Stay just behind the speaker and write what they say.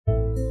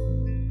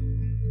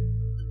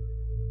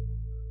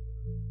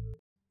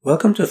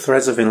Welcome to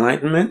Threads of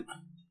Enlightenment,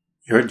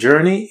 your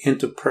journey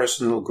into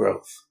personal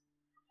growth.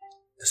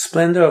 The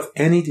splendor of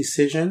any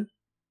decision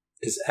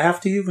is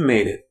after you've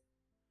made it.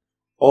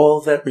 All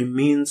that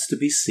remains to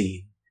be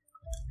seen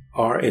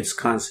are its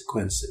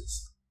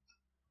consequences.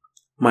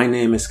 My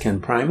name is Ken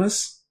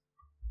Primus.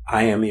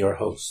 I am your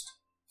host.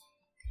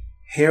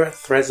 Here at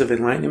Threads of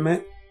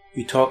Enlightenment,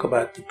 we talk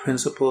about the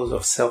principles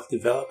of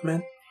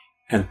self-development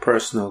and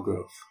personal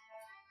growth.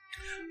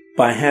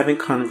 By having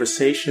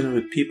conversation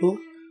with people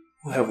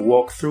who have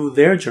walked through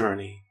their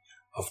journey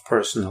of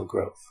personal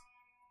growth.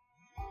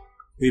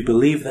 We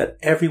believe that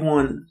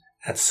everyone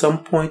at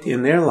some point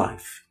in their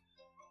life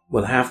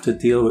will have to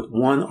deal with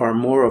one or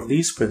more of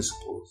these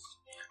principles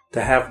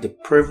to have the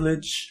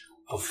privilege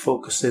of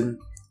focusing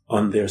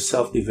on their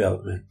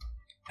self-development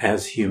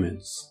as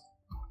humans.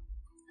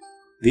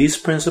 These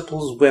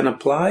principles, when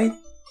applied,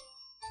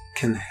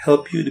 can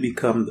help you to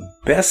become the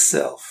best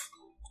self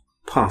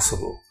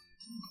possible.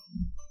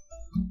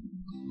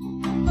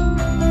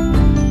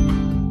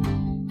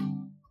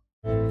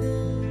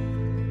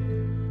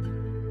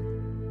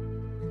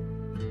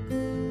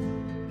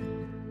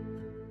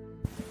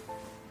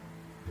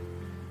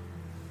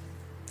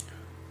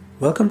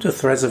 Welcome to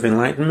Threads of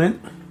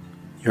Enlightenment,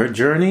 your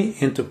journey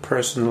into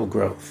personal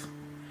growth.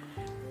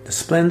 The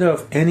splendor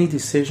of any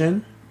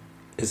decision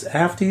is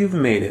after you've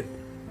made it.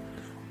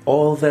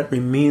 All that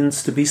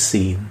remains to be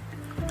seen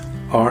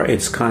are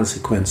its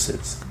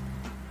consequences.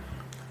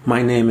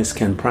 My name is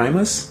Ken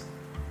Primus.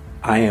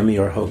 I am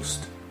your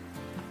host.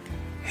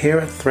 Here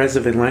at Threads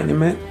of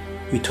Enlightenment,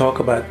 we talk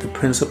about the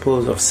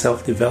principles of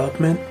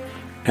self-development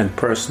and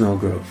personal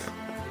growth.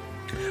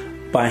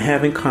 By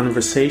having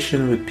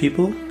conversation with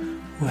people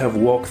who have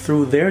walked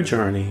through their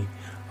journey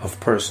of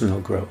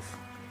personal growth.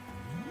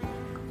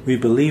 We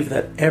believe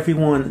that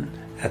everyone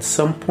at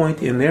some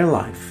point in their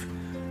life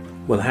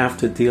will have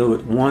to deal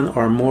with one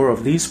or more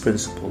of these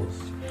principles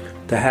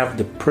to have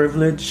the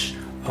privilege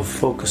of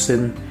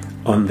focusing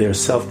on their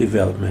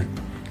self-development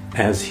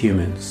as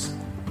humans.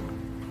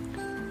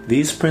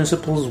 These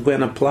principles,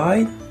 when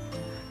applied,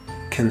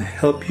 can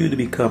help you to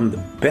become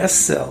the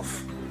best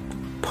self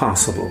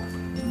possible.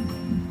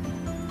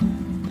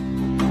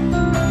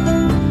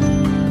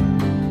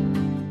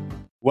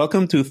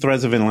 Welcome to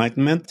Threads of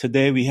Enlightenment.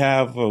 Today we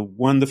have a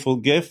wonderful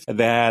gift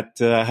that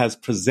has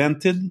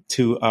presented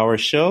to our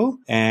show,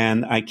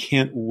 and I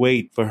can't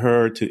wait for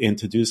her to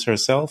introduce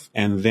herself,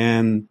 and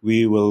then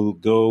we will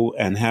go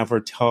and have her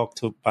talk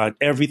about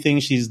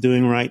everything she's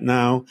doing right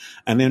now,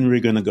 and then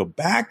we're going to go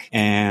back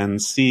and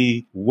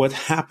see what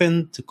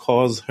happened to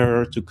cause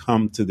her to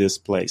come to this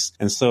place.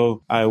 And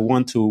so I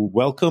want to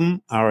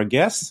welcome our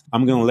guest.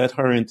 I'm going to let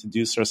her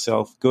introduce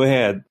herself. Go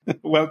ahead.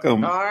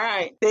 Welcome. All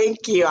right.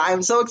 Thank you.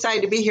 I'm so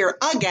excited to be here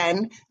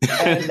again.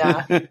 And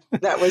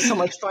that was so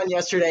much fun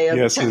yesterday of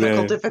Yes,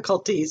 technical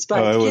difficulties.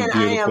 But it was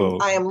Ken,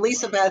 beautiful. I am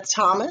LisaBeth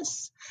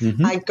Thomas.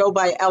 Mm-hmm. I go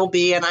by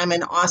LB, and I'm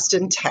in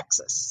Austin,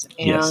 Texas.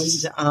 And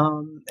Yes.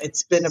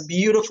 It's been a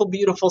beautiful,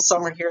 beautiful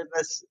summer here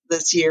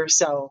this year.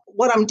 So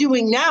what I'm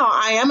doing now,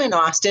 I am in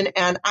Austin,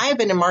 and I have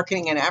been in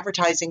marketing and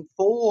advertising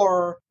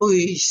for,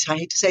 I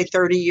hate to say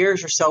 30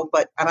 years or so,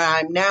 but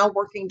I'm now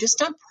working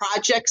just on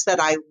projects that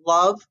I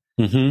love.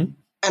 Mm-hmm.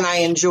 And I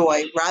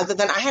enjoy, rather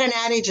than, I had an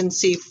ad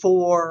agency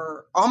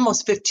for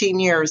almost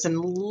 15 years and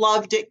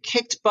loved it,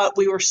 kicked butt.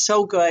 We were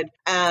so good.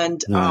 And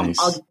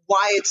Nice.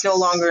 why it's no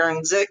longer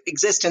in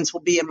existence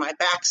will be in my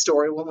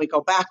backstory when we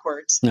go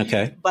backwards.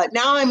 Okay. But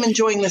now I'm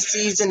enjoying the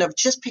season of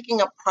just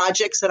picking up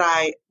projects that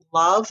I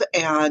love.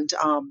 And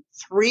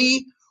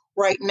 3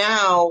 right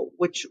now,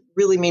 which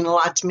really mean a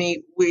lot to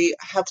me, we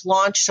have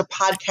launched a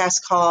podcast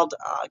called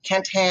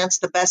Kent Hance,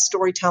 the best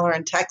storyteller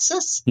in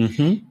Texas.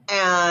 Mm-hmm.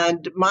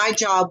 And my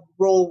job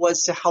role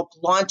was to help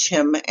launch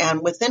him.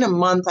 And within a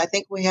month, I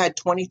think we had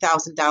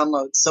 20,000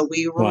 downloads. So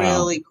we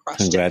really crushed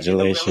it.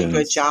 Congratulations. We did a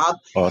really good job.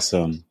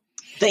 Awesome.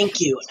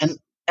 Thank you. And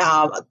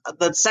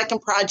the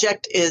second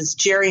project is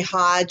Jerry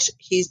Hodge.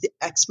 He's the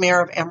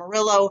ex-mayor of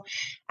Amarillo,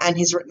 and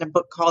he's written a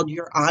book called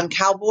You're On,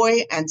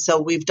 Cowboy. And so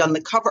we've done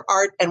the cover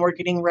art, and we're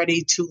getting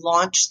ready to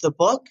launch the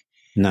book.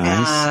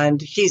 Nice.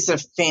 And he's a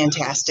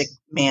fantastic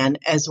man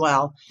as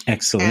well.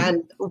 Excellent.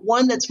 And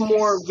one that's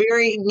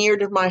very near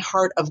to my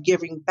heart of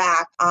giving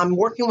back. I'm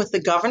working with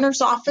the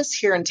governor's office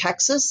here in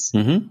Texas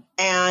Mm-hmm.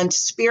 and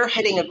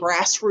spearheading a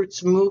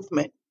grassroots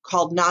movement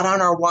called Not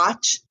on Our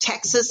Watch.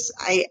 Texas,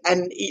 I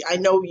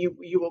know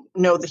you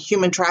know the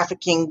human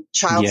trafficking,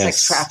 child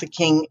sex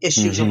trafficking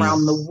issues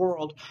around the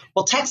world.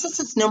 Well, Texas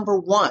is number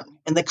 1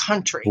 in the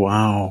country.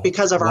 Wow.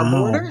 Because of our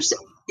borders.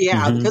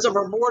 Yeah, Mm-hmm. because of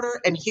our border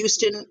and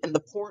Houston and the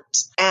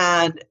ports.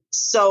 And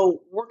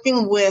so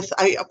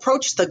I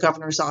approached the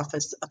governor's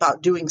office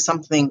about doing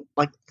something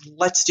like,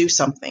 let's do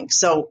something.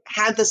 So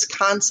had this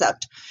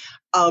concept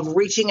of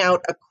reaching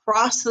out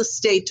across the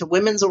state to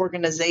women's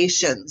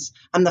organizations.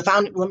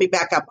 Let me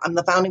back up. I'm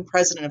the founding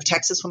president of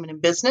Texas Women in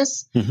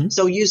Business. Mm-hmm.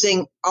 So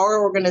using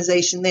our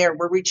organization there,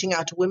 we're reaching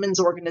out to women's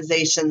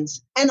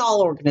organizations and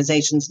all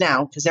organizations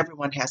now because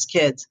everyone has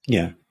kids.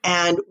 Yeah.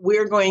 And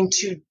we're going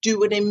to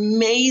do an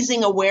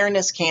amazing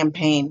awareness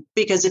campaign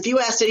because if you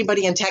asked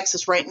anybody in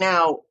Texas right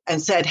now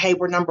and said, hey,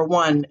 we're number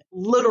one,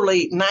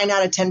 literally 9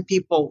 out of 10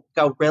 people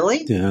go,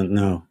 really? Yeah,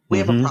 no. We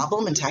have a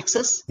problem in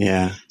Texas?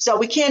 Yeah. So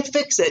we can't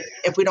fix it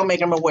if we don't make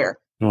them aware.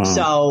 Wow.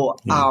 So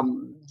Yeah.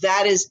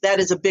 that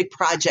is a big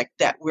project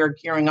that we're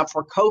gearing up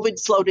for. COVID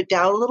slowed it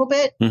down a little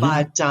bit,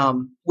 but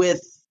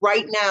with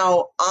right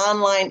now,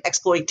 online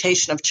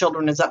exploitation of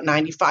children is up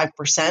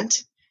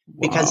 95%.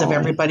 Because of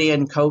everybody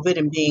in COVID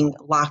and being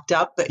locked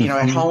up,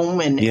 at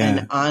home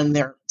and on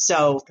there.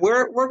 So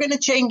we're going to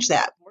change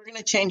that. We're going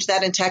to change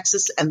that in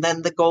Texas. And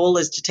then the goal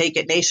is to take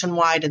it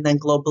nationwide and then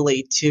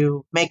globally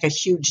to make a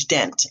huge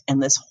dent in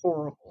this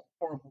horrible,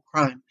 horrible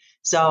crime.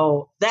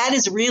 So that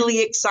is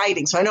really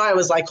exciting. So I know I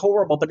was like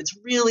horrible, but it's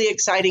really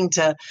exciting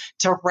to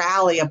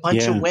rally a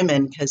bunch of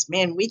women because,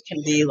 man, we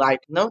can be like,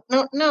 no,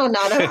 not on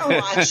our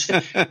watch.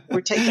 We're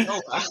taking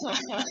over.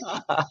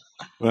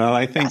 Well,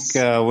 I think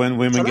when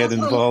women get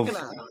involved,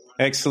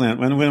 excellent.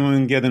 When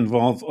women get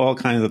involved, all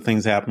kinds of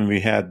things happen. We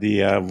had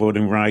the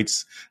voting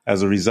rights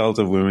as a result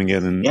of women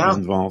getting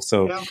involved.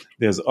 So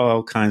there's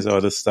all kinds of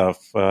other stuff,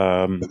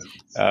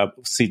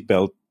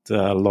 seatbelt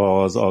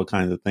laws, all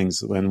kinds of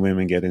things when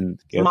women get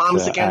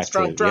moms against active.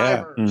 drunk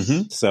drivers. Yeah.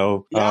 Mm-hmm.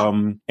 So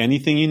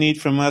anything you need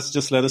from us,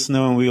 just let us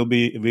know, and we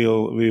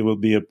will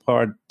be a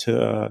part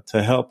to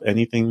help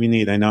anything we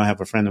need. I know I have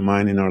a friend of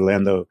mine in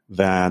Orlando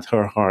that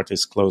her heart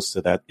is close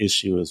to that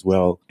issue as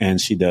well, and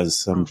she does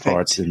some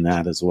parts in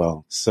that as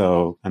well.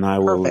 So, and I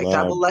will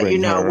let you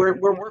know.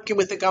 We're working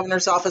with the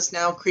governor's office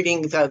now,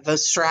 creating the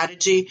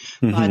strategy.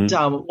 But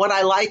what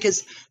I like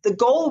is the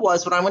goal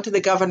was when I went to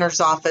the governor's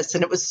office,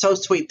 and it was so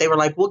sweet. They were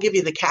like, we'll give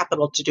you the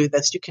Capitol to do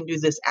this. You can do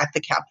this at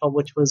the Capitol,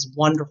 which was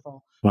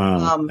wonderful.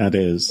 Wow, that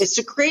is. It's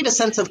to create a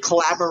sense of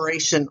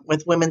collaboration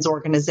with women's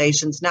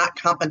organizations, not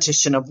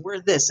competition of we're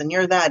this and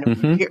you're that.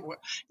 And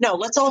no,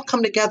 let's all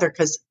come together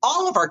because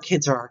all of our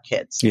kids are our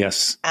kids.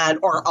 Yes.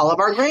 Or all of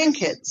our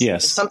grandkids.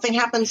 Yes. If something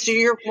happens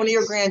to one of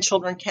your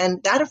grandchildren,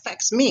 that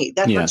affects me.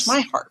 That hurts my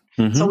heart.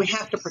 So we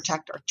have to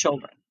protect our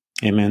children.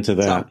 Amen to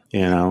that.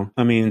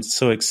 I mean,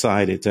 so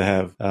excited to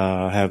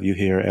have you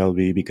here,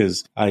 LB,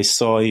 because I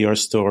saw your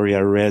story. I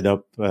read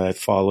up, I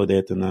followed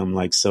it, and I'm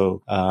like,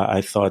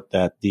 I thought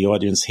that the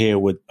audience here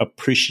would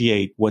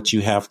appreciate what you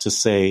have to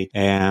say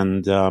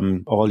and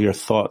all your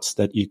thoughts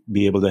that you'd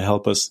be able to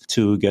help us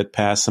to get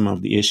past some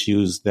of the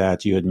issues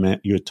that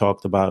you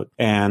talked about.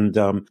 And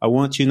I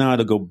want you now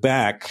to go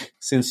back,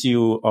 since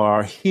you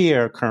are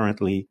here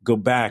currently, go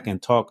back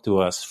and talk to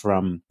us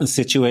from a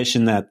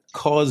situation that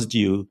caused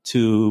you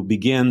to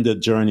begin the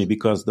journey,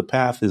 because the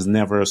path is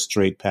never a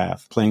straight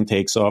path. Plane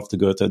takes off to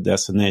go to a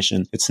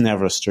destination. It's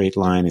never a straight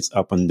line. It's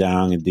up and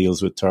down. It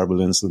deals with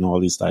turbulence and all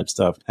these type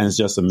stuff. And it's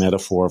just a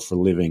metaphor for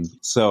living.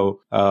 So,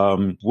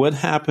 what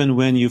happened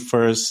when you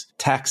first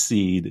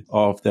taxied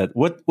off that?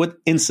 What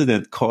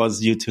incident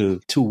caused you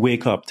to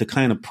wake up, to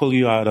kind of pull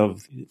you out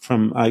of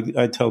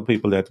I tell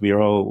people that we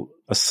are all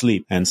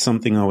asleep and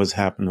something always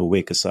happened to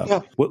wake us up. Yeah.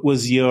 What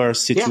was your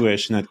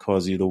situation that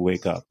caused you to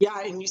wake up? Yeah,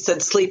 and you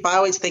said sleep. I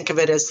always think of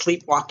it as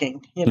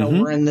sleepwalking.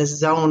 We're in this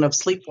zone of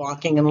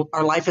sleepwalking and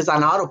our life is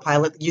on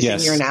autopilot,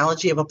 using your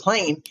analogy of a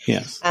plane.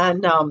 Yes.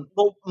 And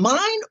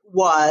mine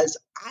was,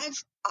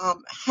 I've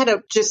had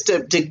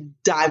to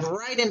dive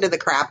right into the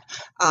crap.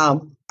 I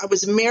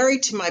was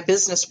married to my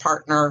business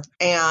partner,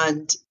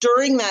 and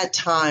during that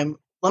time,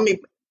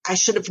 I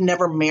should have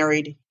never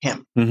married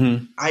him.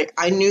 Mm-hmm.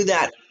 I knew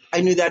that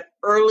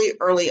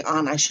early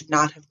on, I should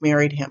not have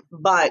married him.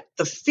 But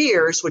the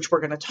fears, which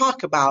we're going to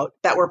talk about,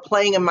 that were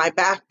playing in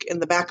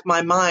the back of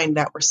my mind,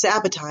 that were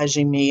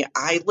sabotaging me,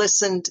 I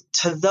listened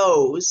to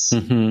those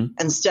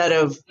instead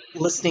of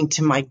listening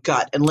to my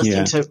gut and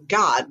listening to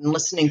God and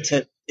listening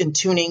to and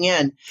tuning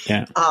in.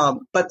 Yeah.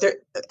 But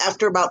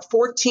after about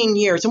 14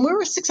 years, and we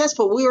were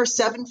successful. We were a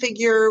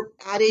 7-figure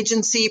ad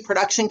agency,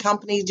 production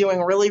company, doing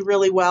really,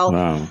 really well.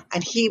 Wow.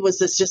 And he was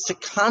just a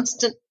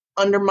constant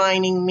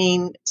undermining,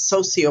 mean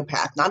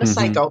sociopath, not a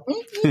psycho,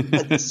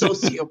 but a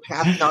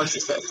sociopath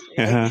narcissist.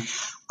 Right?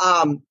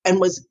 And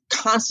was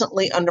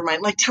constantly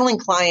undermining, like telling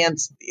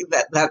clients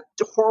that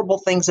horrible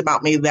things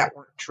about me that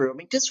weren't true. I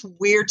mean, just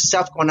weird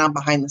stuff going on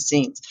behind the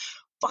scenes.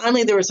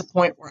 Finally, there was a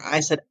point where I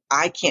said,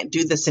 I can't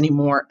do this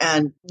anymore.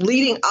 And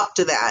leading up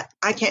to that,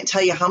 I can't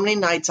tell you how many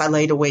nights I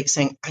laid awake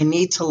saying, I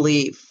need to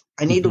leave.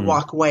 I need to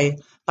walk away,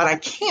 but I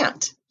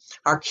can't.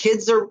 Our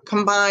kids are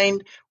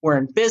combined. We're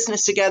in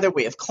business together.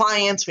 We have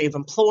clients. We have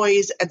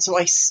employees. And so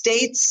I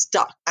stayed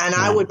stuck. And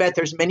I would bet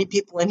there's many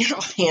people in your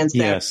audience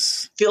that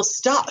feel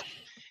stuck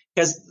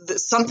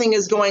because something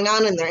is going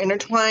on and they're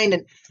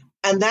intertwined.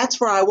 And that's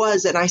where I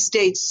was. And I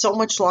stayed so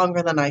much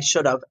longer than I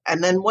should have.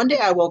 And then one day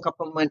I woke up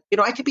and went,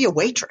 I could be a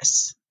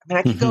waitress. I mean,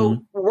 I could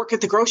go work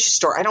at the grocery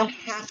store. I don't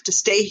have to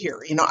stay here.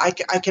 You know, I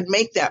could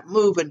make that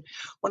move. And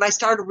when I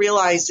started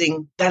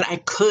realizing that I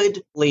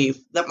could leave,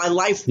 that my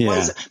life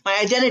was, my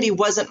identity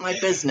wasn't my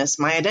business.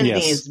 My identity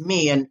is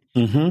me. And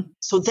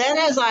so then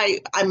as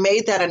I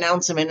made that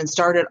announcement and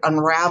started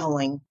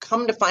unraveling,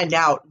 come to find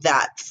out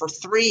that for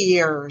 3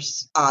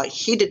 years,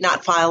 he did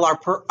not file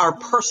our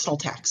personal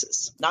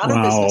taxes, not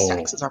our business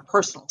taxes, our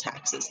personal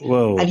taxes.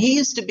 Whoa. And he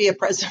used to be a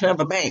president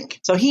of a bank.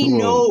 So he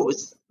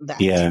knows that.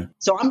 Yeah.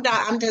 So I'm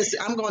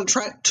going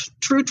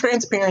true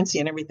transparency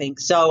and everything.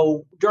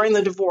 So during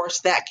the divorce,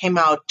 that came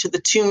out to the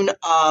tune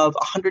of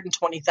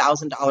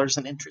 $120,000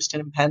 in interest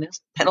and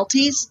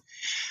penalties.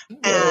 Whoa.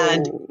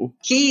 And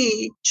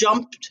he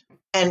jumped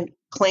and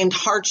claimed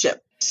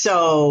hardship.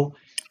 So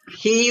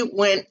he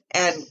went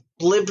and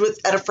lived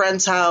at a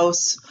friend's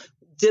house,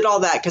 did all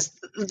that, because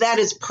that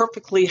is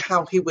perfectly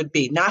how he would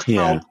be. Not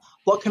help.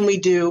 What can we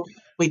do?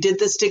 We did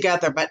this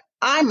together, but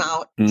I'm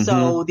out.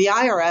 So the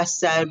IRS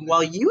said,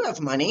 well, you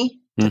have money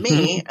to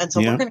me, and so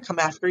we're going to come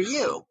after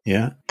you.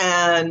 Yeah.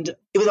 And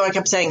even though I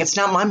kept saying, it's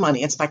not my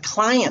money, it's my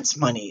client's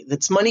money.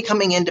 It's money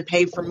coming in to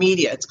pay for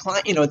media. It's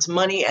it's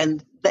money.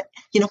 And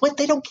you know what?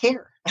 They don't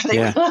care.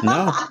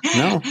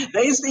 No.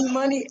 They see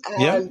money.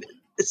 And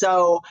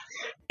so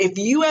if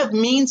you have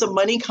means of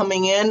money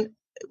coming in,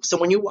 so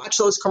when you watch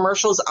those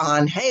commercials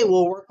on, hey,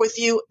 we'll work with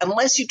you,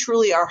 unless you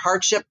truly are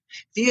hardship,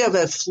 if you have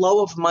a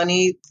flow of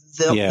money,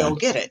 they'll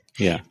get it.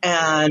 Yeah.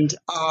 And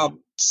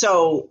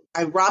so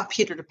I robbed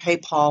Peter to pay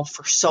Paul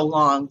for so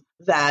long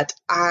and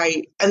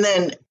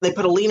then they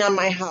put a lien on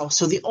my house.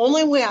 So the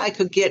only way I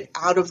could get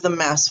out of the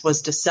mess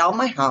was to sell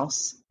my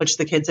house, which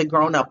the kids had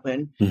grown up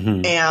in,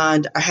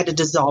 and I had to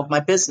dissolve my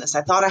business.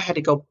 I thought I had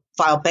to go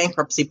file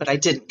bankruptcy, but I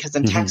didn't, because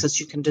in Texas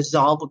you can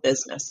dissolve a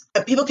business.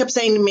 And people kept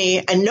saying to me,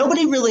 and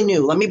nobody really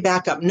knew, let me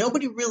back up,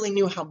 nobody really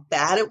knew how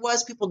bad it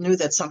was. People knew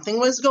that something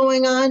was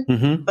going on,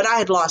 but I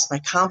had lost my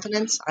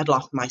confidence. I'd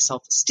lost my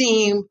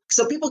self-esteem.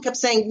 So people kept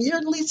saying,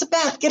 you're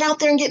LisaBeth, get out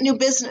there and get new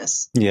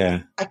business.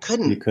 Yeah. I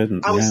couldn't. You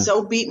couldn't. I was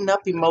so beaten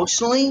up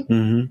emotionally.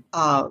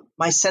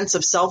 My sense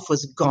of self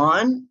was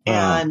gone.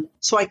 And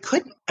so I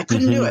couldn't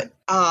do it.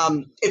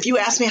 If you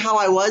asked me how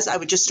I was, I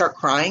would just start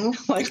crying.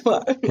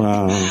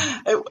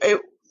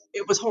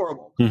 It was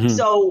horrible.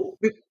 So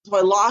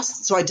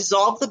I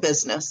dissolved the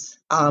business,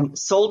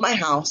 sold my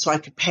house so I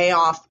could pay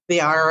off the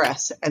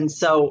IRS. And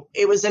so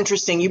it was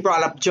interesting. You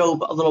brought up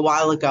Job a little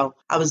while ago.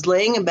 I was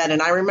laying in bed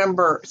and I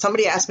remember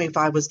somebody asked me if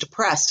I was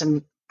depressed,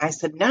 and I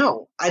said,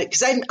 no,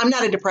 because I'm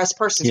not a depressed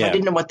person. So I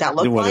didn't know what that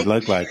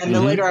looked like. And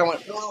then later I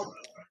went, well,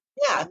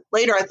 yeah.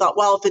 Later I thought,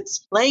 well, if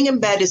it's laying in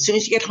bed as soon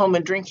as you get home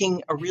and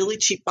drinking a really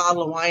cheap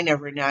bottle of wine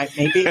every night,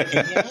 maybe I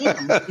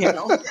am, you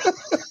know.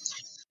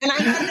 And I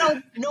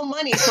had no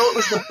money, so it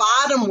was the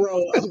bottom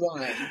row of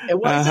wine. It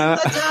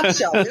wasn't the top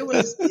shelf. It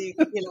was the,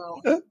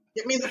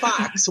 get me the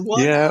box,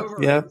 whatever,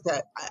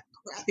 that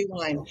crappy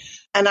wine.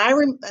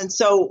 And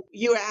so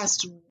you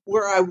asked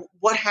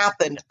what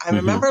happened. I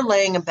remember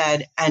laying in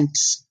bed and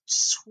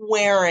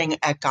swearing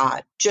at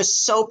God,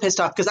 just so pissed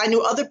off, because I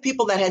knew other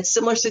people that had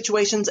similar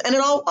situations, and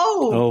it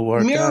all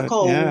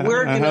miracle,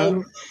 we're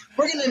gonna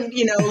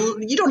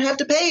you don't have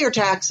to pay your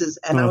taxes.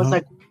 And I was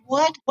like,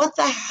 what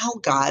the hell,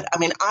 God? I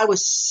mean, I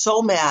was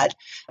so mad,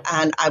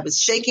 and I was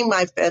shaking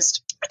my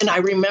fist. And I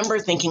remember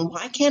thinking,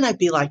 why can't I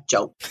be like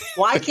Job?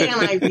 Why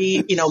can't I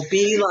be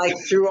like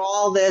through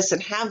all this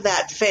and have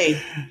that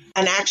faith?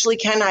 And actually,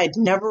 I'd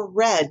never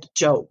read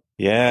Job.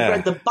 Yeah. I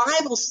read the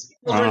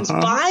children's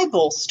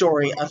Bible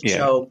story of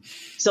Job.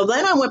 So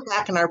then I went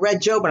back and I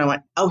read Job, and I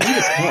went, oh, he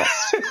was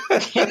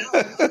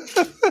pissed.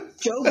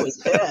 Job was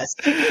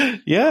pissed.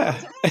 Yeah.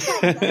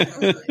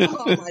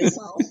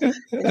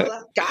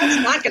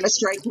 God's not going to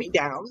strike me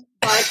down,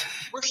 but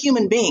we're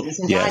human beings,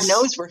 and God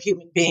knows we're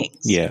human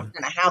beings. Yeah. We're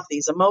going to have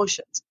these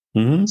emotions.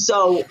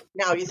 So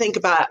now you think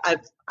about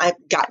it,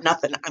 I've got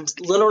nothing. I'm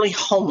literally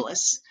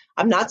homeless.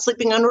 I'm not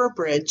sleeping under a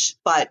bridge,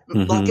 but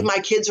lucky my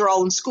kids are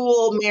all in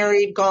school,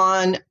 married,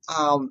 gone.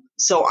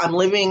 So I'm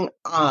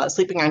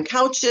sleeping on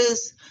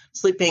couches,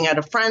 sleeping at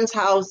a friend's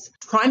house,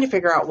 trying to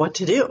figure out what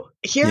to do.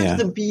 Here's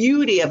the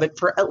beauty of it.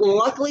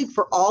 Luckily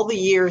for all the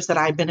years that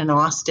I've been in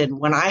Austin,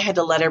 when I had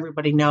to let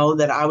everybody know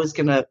that I was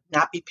going to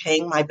not be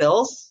paying my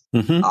bills,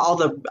 all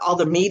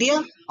the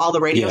media, all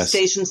the radio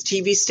stations,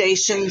 TV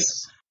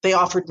stations, they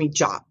offered me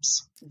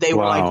jobs. They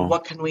were like,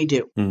 what can we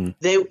do?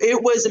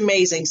 It was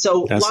amazing.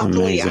 So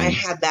luckily I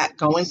had that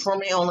going for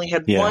me. I only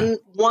had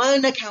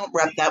one account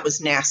rep that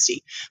was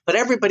nasty, but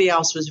everybody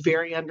else was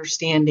very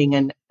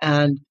understanding.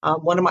 And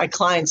one of my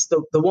clients,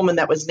 the woman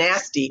that was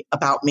nasty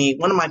about me,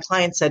 one of my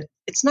clients said,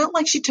 it's not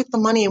like she took the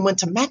money and went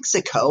to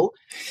Mexico.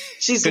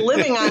 She's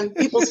living on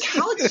people's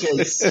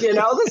couches.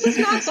 This is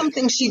not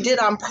something she did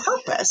on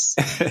purpose.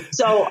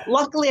 So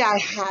luckily I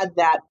had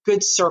that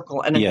good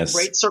circle and a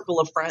great circle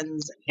of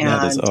friends. And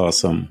that is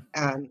awesome.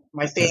 And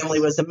my family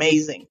was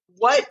amazing.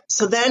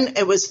 So then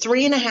it was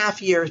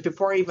 3.5 years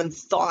before I even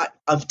thought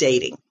of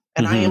dating.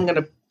 And I am going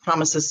to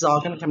promise this is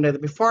all going to come together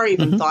before I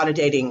even thought of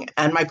dating.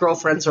 And my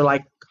girlfriends are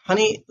like,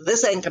 honey,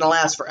 this ain't going to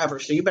last forever.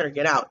 So you better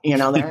get out,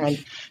 there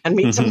and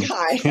meet some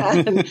guy.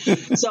 And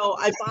so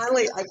I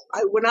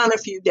went on a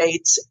few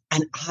dates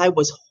and I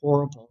was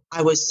horrible.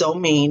 I was so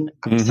mean.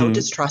 I was so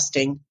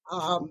distrusting.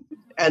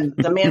 And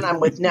the man I'm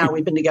with now,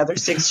 we've been together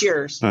 6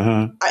 years.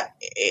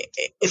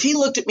 If he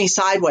looked at me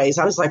sideways,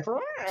 I was like,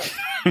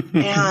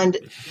 and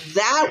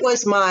that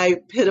was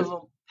my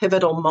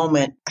pivotal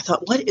moment. I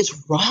thought, what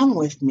is wrong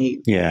with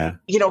me? Yeah.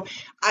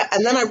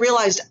 And then I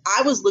realized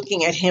I was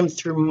looking at him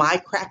through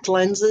my cracked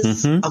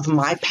lenses of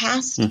my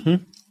past.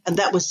 And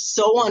that was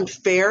so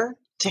unfair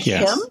to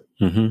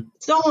him.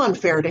 So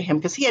unfair to him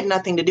because he had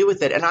nothing to do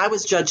with it. And I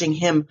was judging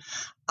him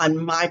on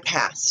my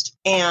past.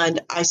 And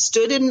I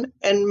stood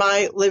in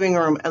my living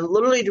room and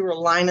literally drew a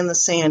line in the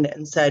sand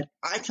and said,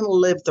 I can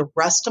live the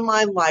rest of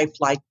my life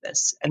like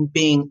this and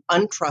being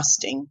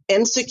untrusting,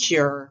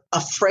 insecure,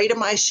 afraid of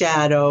my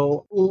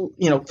shadow,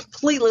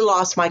 completely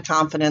lost my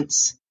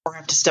confidence, or I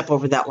have to step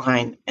over that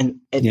line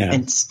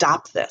and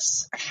stop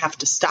this. I have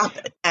to stop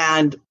it.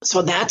 And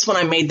so that's when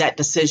I made that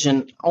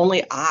decision.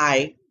 Only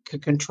I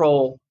could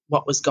control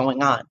what was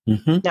going on.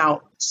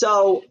 Now,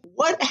 so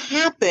what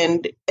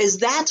happened is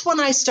that's when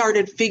I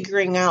started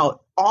figuring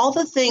out all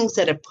the things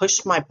that had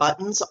pushed my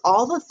buttons,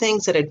 all the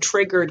things that had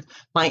triggered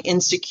my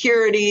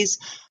insecurities,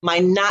 my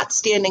not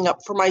standing up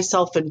for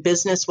myself in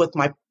business with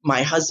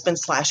my husband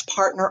 /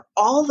 partner,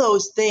 all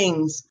those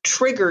things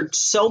triggered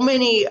so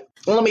many,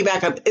 let me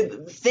back up,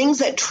 things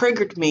that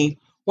triggered me.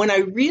 When I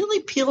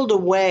really peeled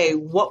away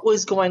what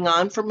was going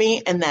on for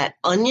me and that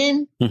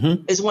onion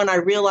is when I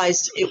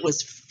realized it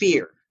was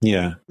fear.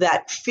 Yeah.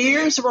 That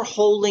fears were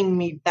holding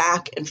me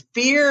back, and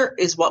fear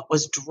is what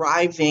was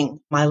driving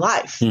my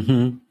life.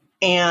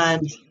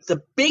 And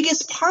the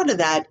biggest part of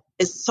that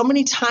is so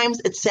many times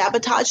it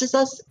sabotages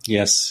us.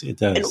 Yes, it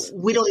does.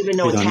 And we don't even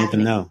know it's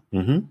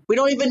happening. We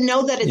don't even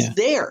know that it's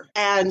there.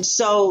 And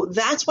so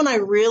that's when I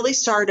really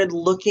started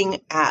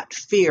looking at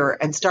fear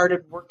and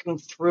started working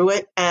through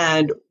it.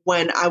 And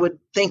when I would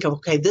think,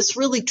 okay, this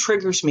really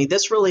triggers me,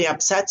 this really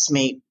upsets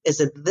me,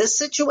 is it this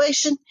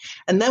situation?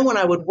 And then when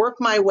I would work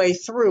my way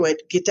through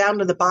it, get down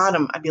to the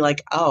bottom, I'd be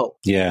like, oh,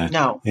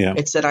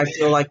 it's that I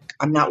feel like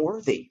I'm not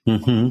worthy.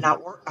 I'm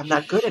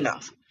not good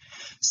enough.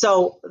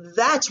 So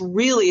that's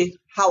really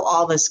how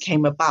all this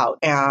came about,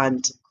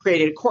 and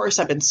created a course.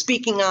 I've been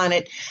speaking on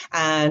it,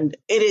 and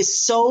it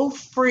is so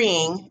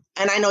freeing.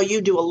 And I know you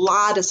do a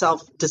lot of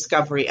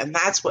self-discovery, and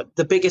that's what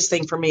the biggest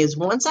thing for me is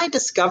once I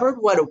discovered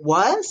what it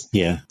was,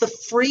 the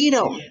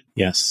freedom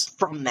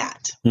from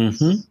that.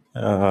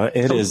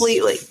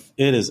 Completely.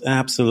 It is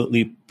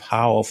absolutely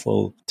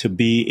powerful to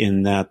be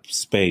in that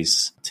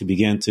space, to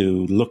begin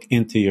to look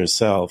into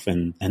yourself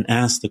and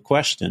ask the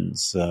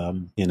questions,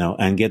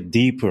 and get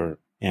deeper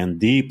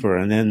and deeper.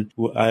 And then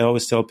I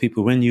always tell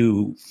people, when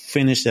you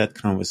finish that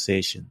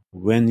conversation,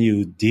 when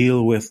you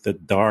deal with the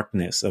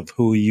darkness of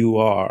who you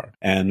are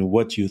and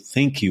what you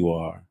think you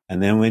are,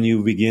 and then when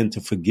you begin to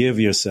forgive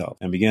yourself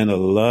and begin to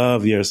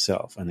love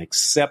yourself and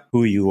accept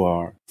who you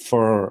are,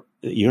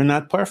 you're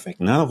not perfect.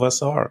 None of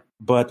us are.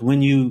 But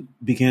when you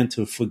begin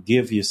to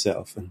forgive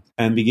yourself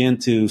and begin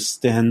to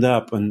stand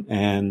up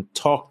and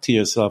talk to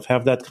yourself,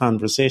 have that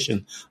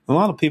conversation. A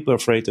lot of people are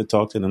afraid to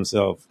talk to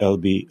themselves,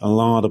 LB. A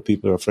lot of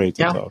people are afraid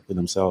to talk to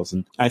themselves.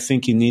 And I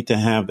think you need to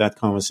have that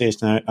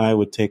conversation. I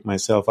would take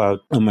myself out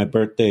on my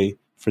birthday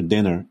for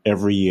dinner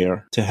every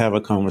year to have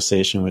a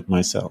conversation with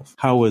myself.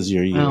 How was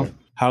your year? Wow.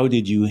 How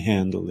did you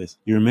handle this?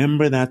 You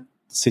remember that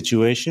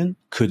situation?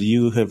 Could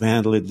you have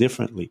handled it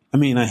differently? I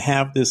mean, I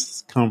have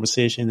this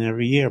conversation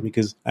every year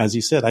because, as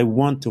you said, I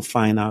want to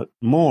find out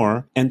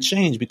more and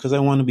change because I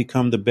want to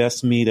become the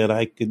best me that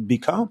I could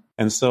become.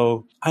 And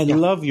so I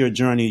love your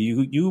journey.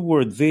 You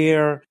were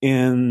there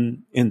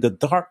in the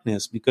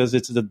darkness, because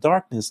it's the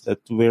darkness that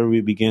where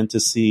we begin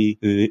to see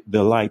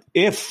the light,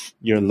 if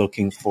you're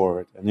looking for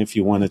it and if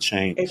you want to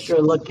change. If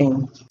you're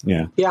looking.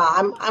 Yeah. Yeah,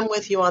 I'm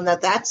with you on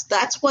that.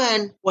 That's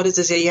when, what does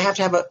it say? You have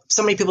to have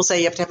so many people say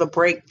you have to have a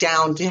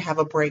breakdown to have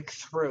a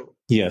breakthrough.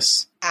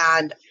 Yes.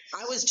 And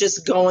I was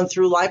just going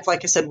through life.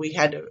 Like I said, we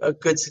had a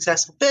good,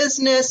 successful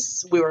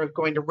business. We were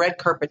going to red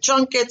carpet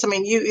junkets. I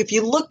mean, if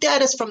you looked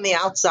at us from the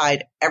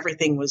outside,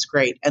 everything was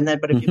great. And then,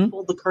 but if you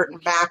pulled the curtain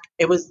back,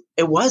 it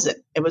wasn't.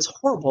 It was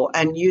horrible.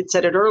 And you'd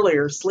said it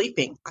earlier,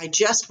 sleeping. I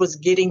just was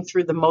getting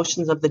through the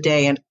motions of the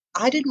day, and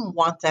I didn't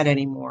want that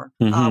anymore.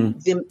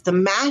 The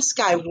mask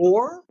I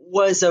wore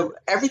was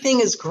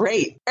everything is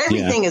great.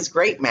 Everything is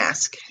great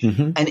mask.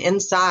 And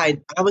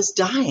inside, I was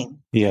dying.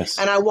 Yes.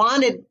 And I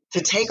wanted to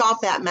take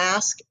off that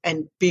mask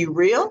and be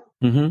real,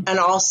 and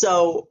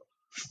also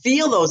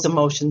feel those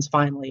emotions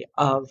finally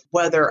of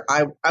whether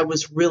I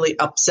was really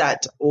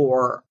upset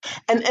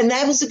and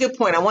that was a good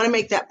point. I want to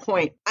make that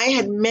point. I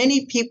had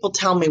many people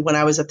tell me when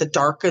I was at the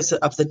darkest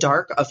of the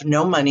dark of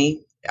no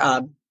money,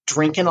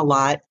 drinking a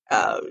lot,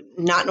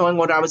 not knowing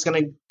what I was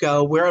going to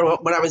go,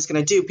 what I was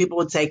going to do. People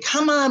would say,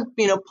 come on,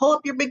 pull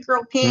up your big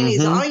girl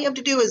panties. All you have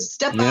to do is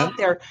step out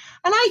there.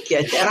 And I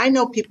get that. I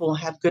know people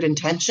have good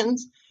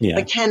intentions. Yeah.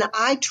 But Ken,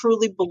 I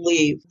truly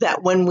believe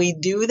that when we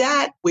do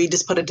that, we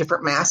just put a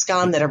different mask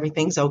on, that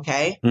everything's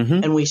okay.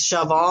 And we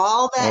shove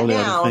all that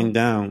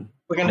down.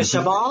 We're going to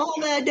shove all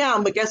that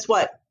down. But guess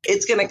what?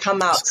 It's going to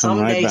come out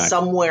someday,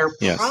 somewhere,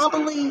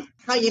 probably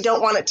how you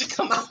don't want it to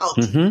come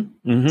out.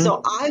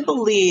 So I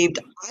believed,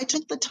 I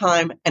took the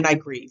time and I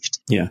grieved.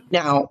 Yeah.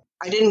 Now,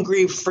 I didn't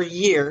grieve for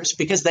years,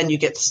 because then you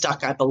get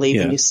stuck, I believe,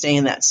 and you stay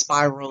in that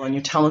spiral and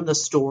you're telling the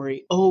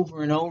story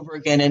over and over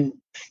again. And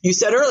you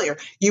said earlier,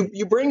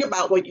 you bring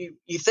about what you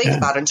think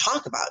about and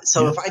talk about.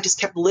 So if I just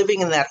kept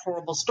living in that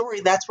horrible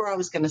story, that's where I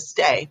was going to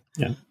stay.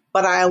 Yeah.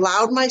 But I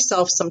allowed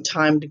myself some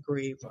time to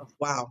grieve of,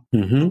 wow, I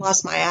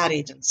lost my ad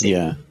agency.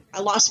 Yeah. I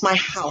lost my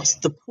house,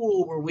 the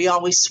pool where we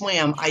always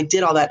swam. I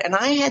did all that. And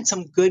I had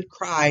some good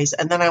cries.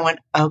 And then I went,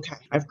 okay,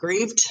 I've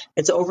grieved.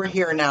 It's over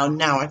here now.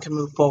 Now I can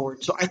move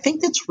forward. So I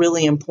think that's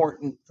really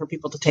important for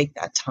people to take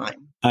that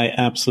time. I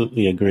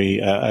absolutely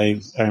agree. I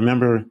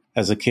remember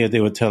as a kid,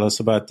 they would tell us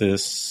about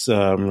this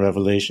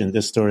revelation,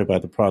 this story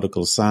about the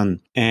prodigal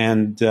son.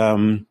 And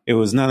it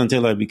was not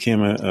until I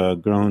became a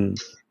grown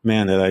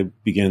man that I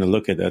began to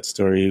look at that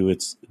story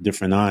with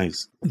different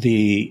eyes.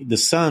 The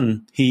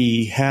son,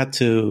 he had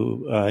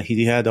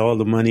all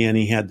the money, and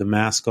he had the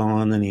mask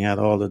on, and he had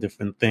all the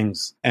different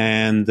things.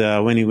 And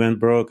when he went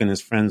broke and his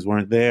friends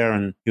weren't there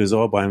and he was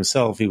all by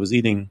himself, he was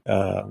eating.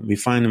 We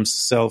find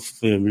himself,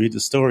 if you read the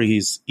story,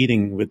 he's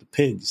eating with the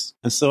pigs.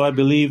 And so I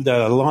believe that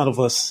a lot of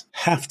us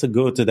have to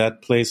go to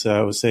that place.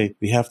 I would say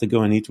we have to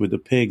go and eat with the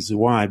pigs.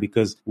 Why?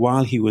 Because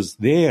while he was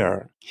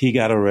there, he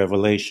got a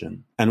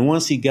revelation. And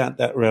once he got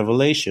that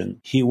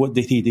revelation, what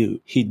did he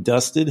do? He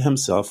dusted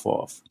himself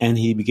off and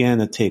he began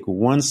to take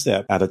one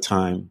step at a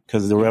time,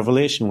 because the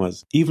revelation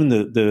was, even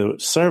the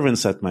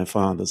servants at my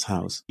father's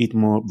house eat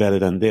more better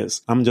than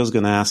this. I'm just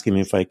going to ask him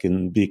if I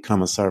can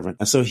become a servant.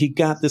 And so he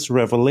got this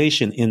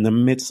revelation in the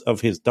midst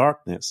of his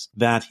darkness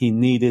that he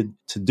needed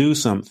to do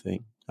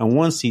something. And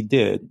once he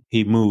did,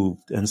 he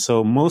moved. And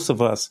so most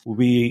of us,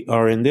 we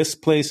are in this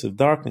place of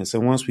darkness.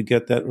 And once we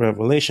get that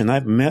revelation,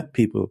 I've met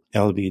people,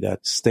 LB,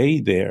 that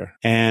stayed there.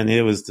 And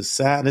it was the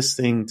saddest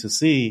thing to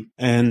see.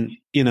 And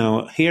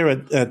here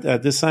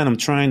at this side, I'm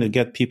trying to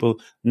get people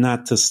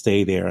not to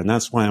stay there. And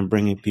that's why I'm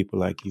bringing people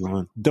like you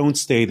on. Don't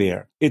stay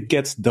there. It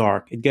gets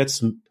dark.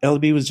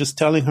 LB was just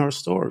telling her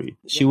story.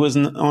 She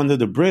wasn't under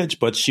the bridge,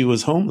 but she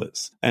was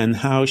homeless, and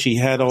how she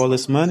had all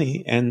this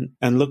money, and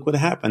look what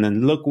happened.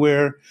 And look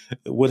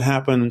what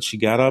happened. She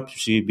got up.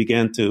 She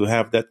began to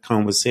have that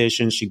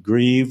conversation. She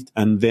grieved,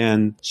 and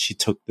then she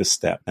took the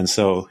step. And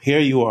so here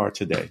you are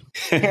today.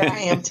 Here I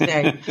am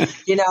today,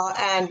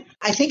 and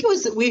I think it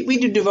was, we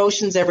do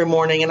devotions every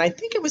morning. And I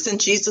think it was in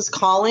Jesus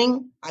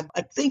Calling.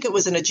 I think it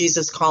was in a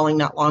Jesus Calling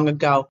not long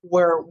ago,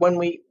 where when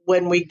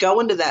we go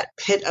into that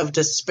pit of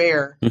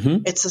despair,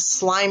 it's a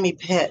slimy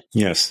pit.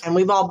 Yes. And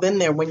we've all been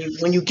there. When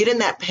you get in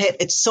that pit,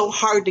 it's so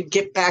hard to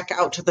get back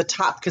out to the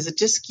top, because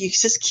you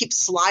just keep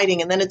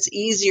sliding, and then it's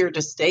easier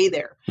to stay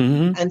there.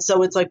 And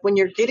so it's like when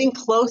you're getting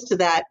close to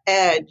that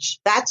edge,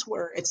 that's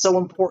where it's so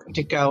important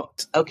to go,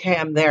 okay,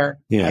 I'm there.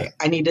 Yeah.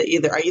 I need to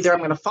either I'm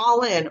going to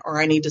fall in, or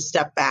I need to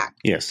step back.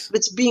 Yes.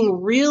 It's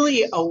being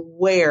really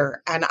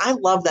aware. And I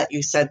love that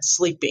you said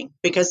sleeping,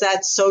 because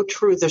that's so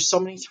true. There's so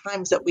many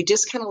times that we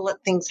just kind of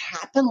let things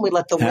happen. We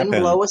let the wind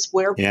blow us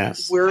where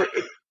we're,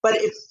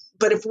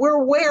 but if we're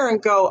aware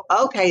and go,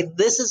 okay,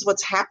 this is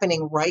what's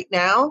happening right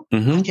now,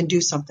 I can do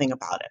something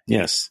about it.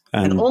 Yes.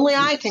 And only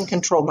I can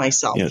control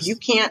myself. Yes.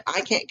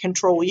 I can't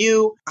control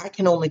you. I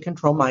can only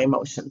control my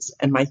emotions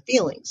and my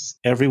feelings.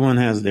 Everyone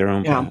has their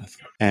own path.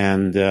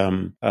 And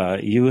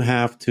you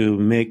have to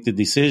make the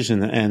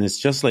decision. And it's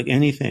just like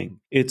anything.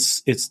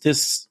 It's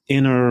this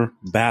inner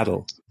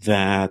battle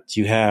that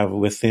you have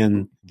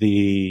within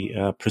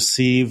the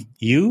perceived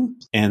you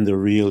and the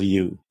real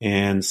you.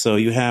 And so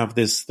you have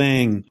this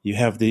thing, you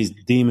have these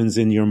demons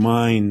in your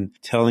mind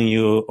telling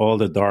you all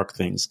the dark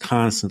things,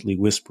 constantly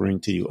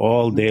whispering to you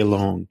all day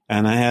long.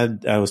 And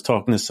I was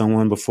talking to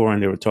someone before,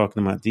 and they were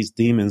talking about these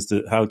demons,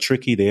 how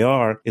tricky they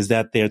are, is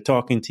that they're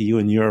talking to you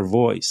in your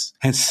voice.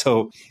 And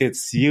so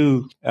it's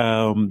you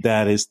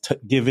that is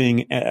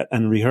giving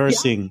and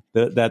rehearsing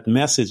that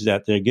message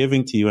that they're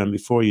giving to you. And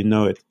before you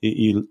know it,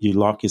 you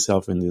lock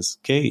yourself in this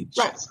cage.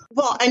 Right.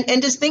 Well,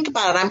 and just think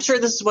about it. I'm sure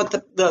this is what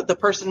the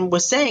person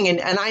was saying.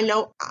 And I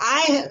know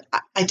I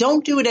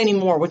don't do it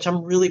anymore, which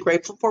I'm really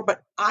grateful for.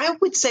 But I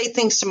would say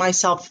things to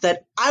myself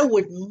that I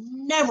would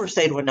never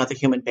say to another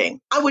human being.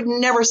 I would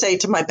never say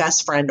to my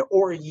best friend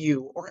or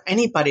you or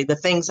anybody the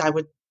things I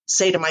would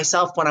say to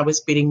myself when I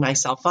was beating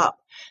myself up.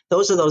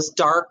 Those are those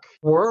dark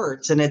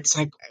words. And it's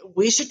like,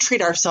 we should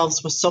treat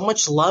ourselves with so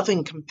much love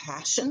and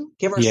compassion,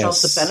 give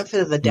ourselves the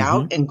benefit of the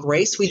doubt and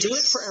grace. We do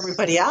it for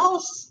everybody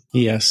else.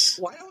 Yes.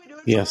 Why don't we do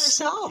it for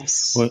Yes.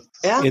 ourselves. Well,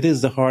 Yeah. it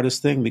is the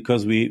hardest thing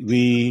because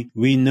we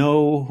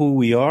know who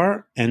we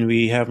are and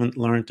we haven't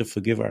learned to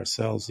forgive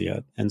ourselves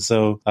yet. And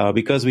so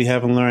because we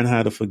haven't learned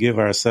how to forgive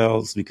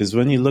ourselves, because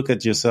when you look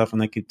at yourself,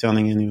 and I keep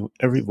telling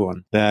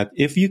everyone that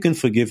if you can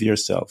forgive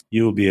yourself,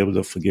 you will be able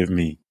to forgive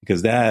me,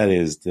 because that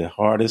is the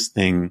hardest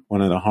thing,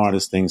 one of the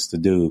hardest things to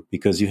do,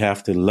 because you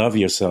have to love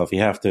yourself. You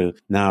have to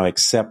now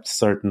accept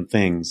certain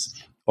things,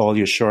 all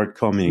your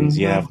shortcomings.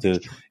 You have to,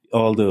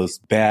 all those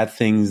bad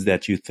things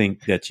that you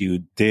think that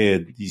you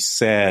did, you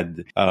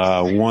said,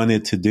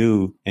 wanted to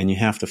do, and you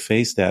have to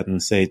face that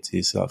and say to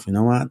yourself, you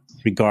know what?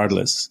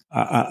 Regardless,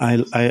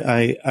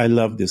 I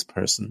love this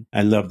person.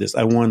 I love this.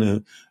 I want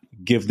to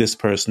give this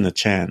person a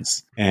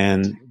chance.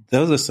 And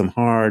those are some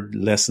hard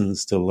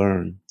lessons to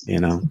learn, you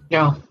know?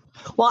 Yeah.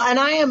 Well, and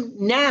I am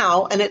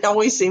now, and it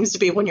always seems to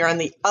be when you're on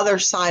the other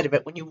side of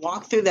it, when you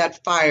walk through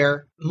that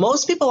fire,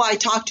 most people I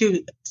talk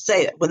to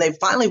say it when they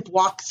finally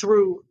walk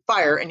through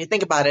fire, and you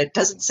think about it, it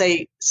doesn't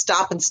say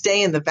stop and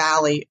stay in the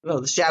valley,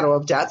 the shadow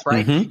of death,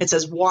 right? Mm-hmm. It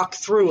says walk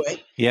through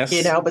it, Yes.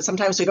 you know, but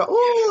sometimes we go,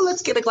 oh,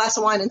 let's get a glass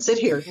of wine and sit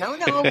here.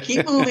 No,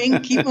 keep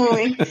moving, keep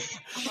moving.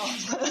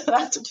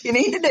 That's what you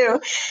need to do.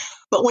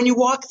 But when you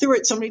walk through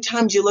it so many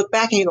times, you look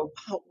back and you go,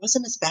 wow, it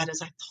wasn't as bad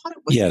as I thought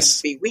it was going to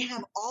be. We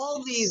have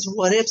all these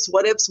what ifs, and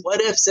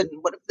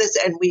what if this,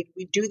 and we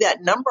do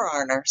that number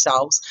on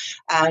ourselves.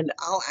 And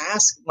I'll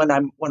ask when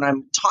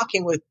I'm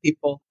talking with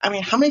people, I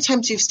mean, how many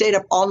times you've stayed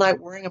up all night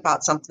worrying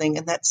about something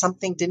and that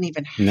something didn't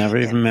even happen? Never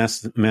even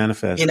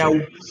manifested. You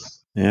know,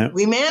 yeah.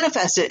 We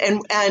manifest it.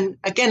 And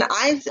again,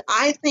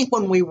 I think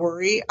when we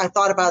worry, I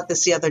thought about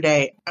this the other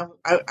day.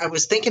 I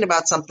was thinking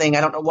about something.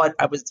 I don't know what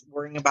I was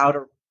worrying about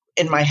or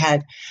in my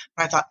head.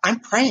 But I thought, I'm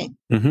praying.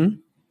 Mm-hmm.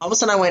 All of a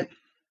sudden I went,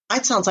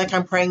 that sounds like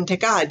I'm praying to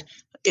God,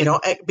 you know,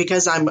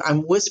 because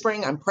I'm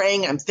whispering, I'm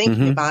praying, I'm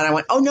thinking about it. I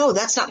went, oh no,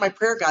 that's not my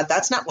prayer, God.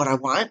 That's not what I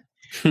want.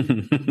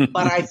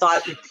 But I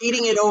thought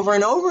repeating it over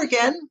and over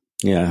again.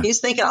 Yeah. He's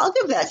thinking, I'll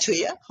give that to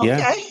you.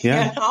 Okay.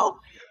 Yeah. You know?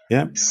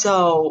 Yeah.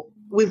 So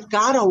we've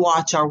got to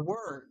watch our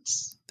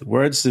words. The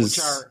words is,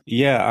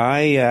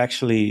 I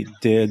actually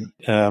did.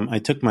 I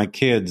took my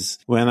kids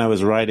when I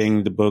was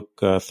writing the book,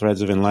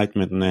 Threads of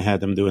Enlightenment, and I had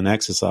them do an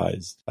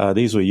exercise.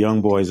 These were young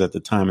boys at the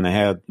time, and I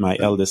had my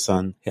eldest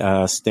son,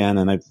 Stan,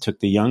 and I took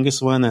the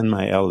youngest one and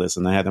my eldest,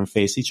 and I had them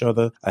face each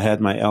other. I had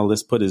my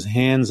eldest put his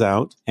hands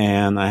out,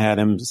 and I had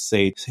him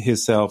say to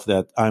himself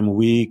that I'm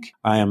weak,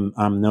 I'm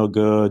no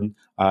good.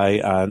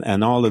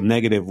 And all the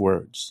negative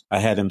words, I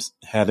had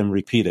him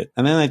repeat it.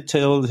 And then I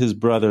told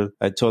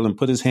him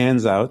put his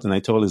hands out, and I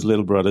told his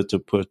little brother to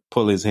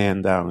pull his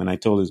hand down. And I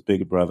told his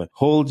big brother,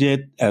 hold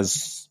it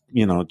as,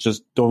 you know,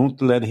 just don't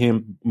let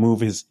him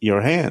move your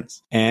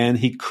hands. And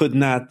he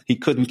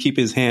couldn't keep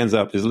his hands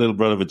up. His little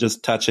brother would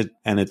just touch it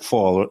and it'd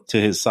fall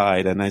to his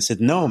side. And I said,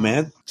 no,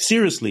 man,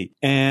 seriously.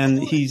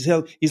 And he's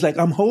like,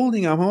 I'm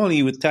holding.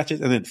 He would touch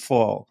it and it'd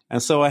fall.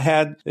 And so I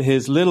had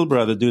his little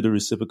brother do the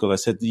reciprocal. I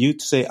said, you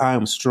say, I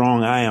am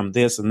strong. I am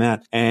this and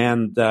that.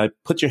 And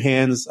put your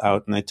hands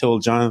out. And I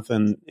told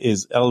Jonathan,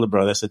 his elder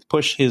brother, I said,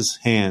 push his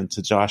hand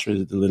to Joshua,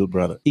 the little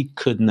brother. He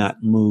could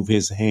not move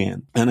his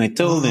hand. And I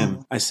told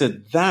him, I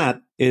said,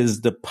 that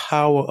is the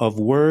power of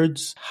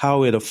words,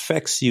 how it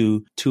affects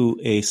you to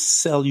a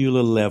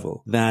cellular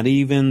level, that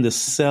even the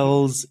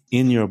cells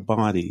in your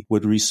body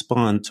would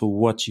respond to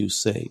what you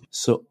say.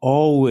 So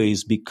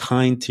always be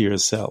kind to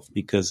yourself,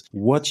 because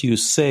what you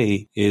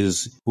say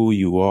is who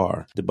you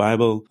are. The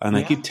Bible, and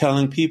I keep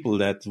telling people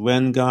that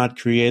when God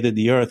created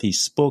the earth, he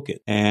spoke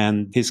it.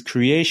 And his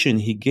creation,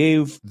 he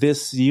gave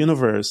this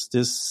universe,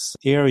 this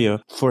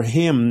area for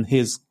him,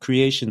 his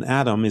creation,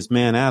 Adam, his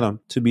man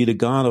Adam, to be the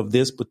God of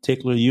this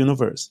particular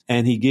universe.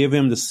 And he gave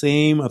him the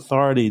same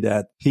authority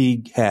that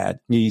he had.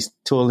 He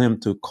told him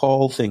to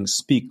call things,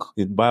 speak.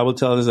 The Bible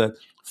tells us that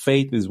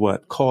faith is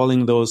what?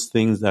 Calling those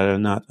things that are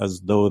not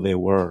as though they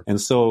were. And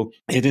so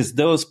it is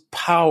those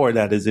power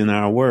that is in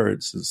our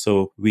words. And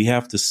so we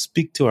have to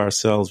speak to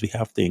ourselves. We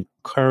have to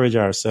encourage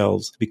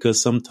ourselves,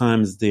 because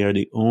sometimes they are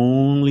the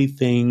only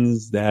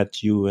things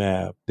that you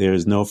have.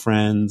 There's no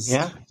friends.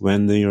 Yeah.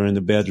 When you're in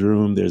the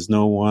bedroom, there's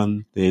no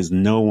one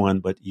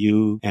but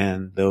you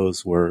and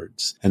those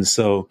words. And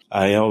so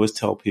I always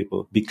tell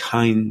people, be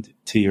kind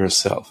to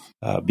yourself.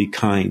 Be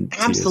kind.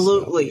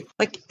 Absolutely.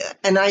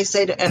 And I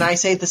say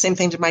the same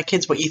thing to my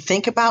kids. What you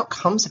think about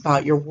comes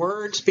about. Your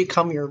words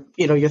become your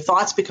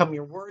thoughts become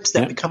your words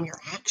that become your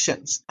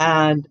actions.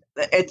 And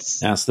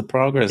that's the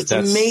progress. It's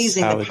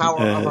amazing the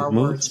power of our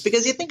words,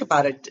 because you think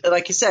about it,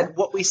 like you said,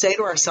 what we say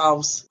to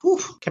ourselves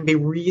can be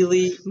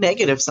really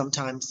negative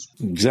sometimes.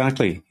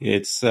 Exactly.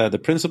 It's the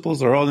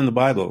principles are all in the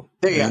Bible.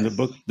 And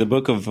the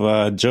book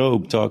of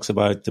Job talks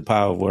about the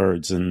power of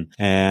words, and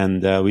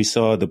we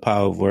saw the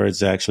power of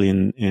words actually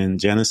in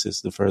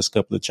Genesis, the first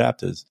couple of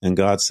chapters. And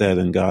God said,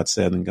 and God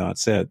said, and God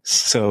said.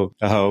 So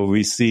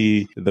we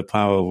see the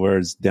power of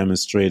words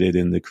demonstrated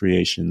in the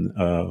creation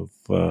of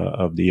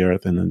of the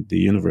earth and the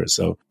universe.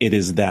 So it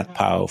is that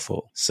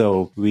powerful.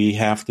 So we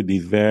have to be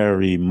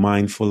very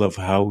mindful of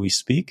how we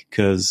speak,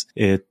 because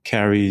it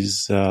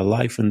carries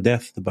life and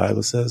death, the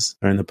Bible says,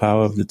 are in the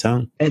power of the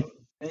tongue. It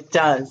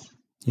does.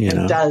 You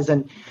know? It does.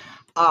 And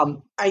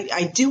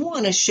I do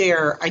want to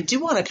share, I do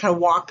want to kind of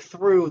walk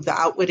through the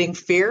outwitting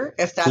fear,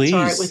 if that's all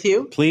right with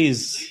you.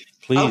 Please.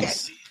 Okay,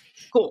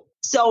 cool.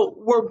 So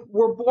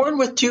we're born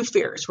with two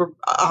fears.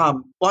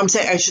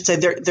 I should say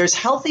there's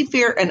healthy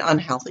fear and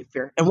unhealthy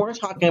fear. And we're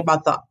talking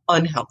about the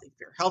unhealthy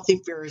fear.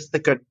 Healthy fear is the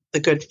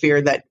good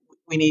fear that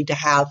we need to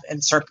have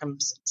in certain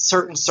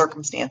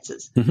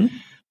circumstances. Mm-hmm.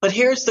 But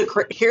here's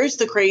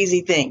the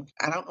crazy thing.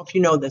 I don't know if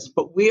you know this,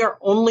 but we are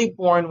only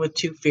born with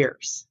two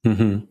fears.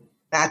 Mm-hmm.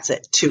 That's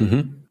it. Two.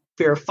 Mm-hmm.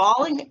 Fear of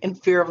falling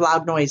and fear of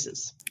loud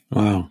noises.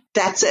 Wow.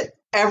 That's it.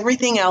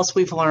 Everything else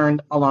we've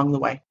learned along the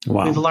way.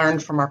 Wow. We've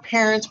learned from our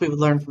parents. We've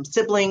learned from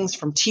siblings,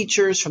 from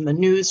teachers, from the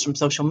news, from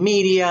social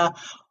media,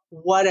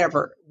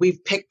 whatever.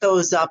 We've picked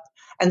those up.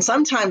 And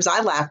sometimes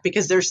I laugh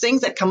because there's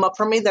things that come up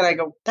for me that I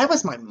go, that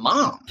was my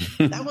mom.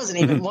 That wasn't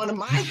even one of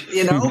mine,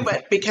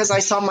 but because I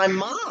saw my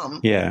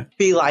mom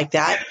be like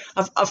that.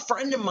 A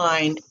friend of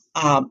mine,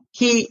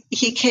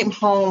 he came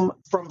home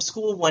from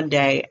school one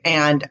day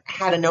and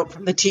had a note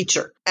from the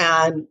teacher,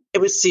 and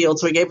it was sealed.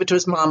 So he gave it to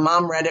his mom.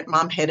 Mom read it.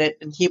 Mom hid it.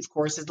 And he, of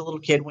course, as a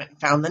little kid, went and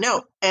found the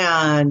note.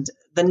 And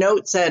the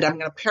note said, I'm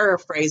going to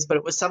paraphrase, but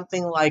it was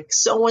something like,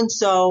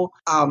 so-and-so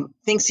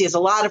thinks he has a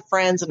lot of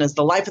friends and is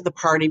the life of the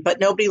party, but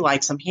nobody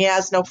likes him. He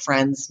has no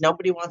friends.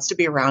 Nobody wants to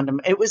be around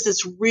him. It was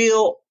this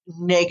real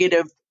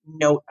negative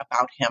note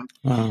about him.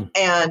 Wow.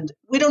 And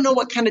we don't know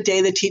what kind of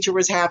day the teacher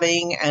was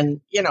having. And,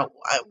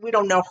 we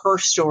don't know her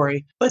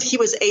story, but he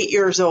was 8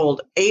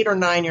 or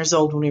 9 years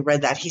old when we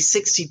read that. He's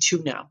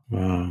 62 now.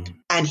 Wow.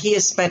 And he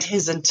has spent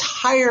his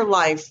entire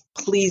life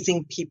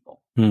pleasing people.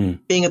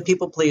 Being a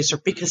people pleaser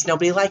because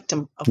nobody liked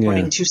him,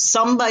 according to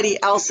somebody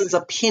else's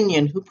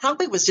opinion, who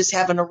probably was just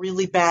having a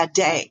really bad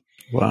day.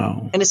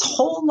 Wow. And his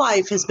whole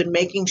life has been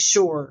making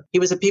sure he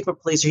was a people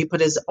pleaser. He put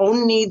his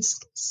own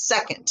needs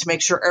second to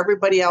make sure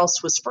everybody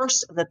else was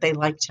first and that they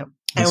liked him.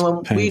 That's and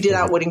when painful. We did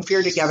Outwitting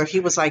Fear together, he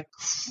was like,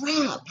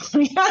 crap,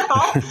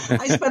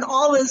 I spent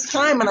all this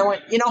time, and I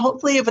went,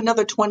 hopefully I have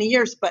another 20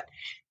 years, but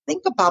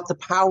think about the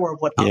power of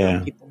what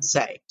other people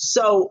say.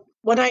 So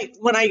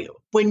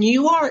when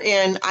you are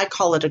in, I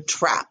call it a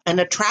trap,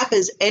 and a trap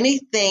is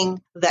anything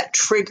that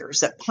triggers,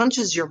 that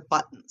punches your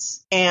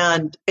buttons,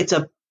 and it's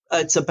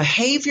a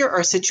behavior or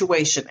a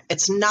situation.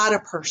 It's not a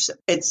person.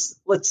 It's,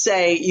 let's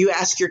say you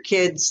ask your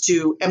kids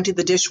to empty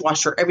the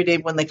dishwasher every day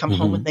when they come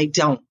home and they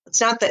don't.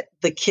 It's not that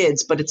the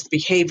kids, but it's the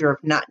behavior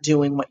of not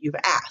doing what you've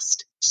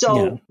asked.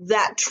 So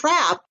that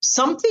trap,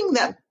 something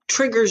that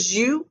triggers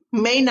you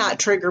may not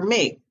trigger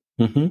me,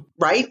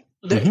 right?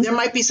 There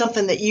might be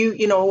something that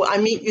I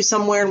meet you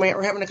somewhere and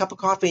we're having a cup of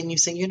coffee and you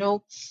say,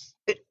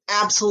 it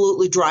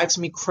absolutely drives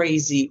me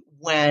crazy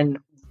when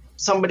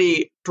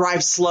somebody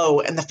drives slow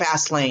in the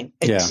fast lane.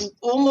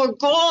 Oh my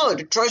God,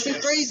 it drives me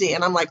crazy.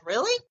 And I'm like,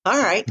 really?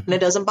 All right. And it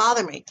doesn't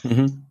bother me.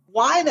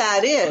 Why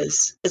that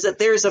is that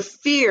there's a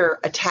fear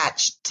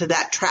attached to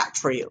that trap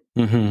for you.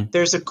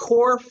 There's a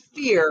core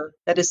fear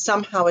that is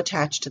somehow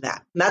attached to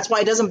that. And that's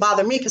why it doesn't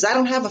bother me, because I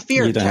don't have a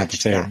fear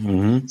attached to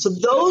that. So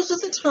those are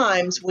the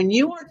times when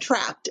you are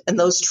trapped, and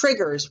those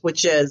triggers,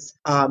 which is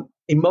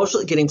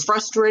emotionally getting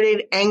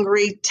frustrated,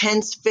 angry,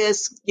 tense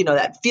fists,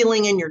 that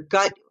feeling in your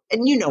gut.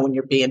 And when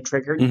you're being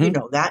triggered, you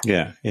know that.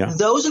 Yeah.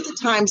 Those are the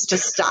times to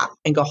stop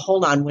and go,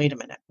 hold on, wait a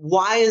minute.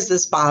 Why is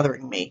this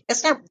bothering me?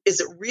 Is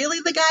it really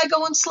the guy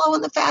going slow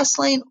in the fast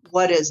lane?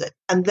 What is it?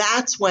 And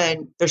that's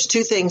when there's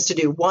two things to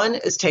do. One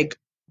is take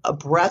a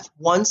breath,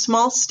 one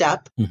small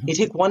step. You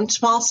take one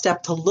small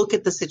step to look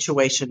at the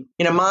situation.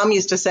 Mom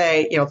used to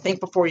say, think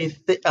before you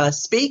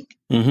speak.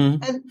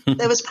 And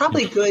that was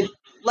probably good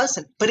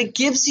lesson, but it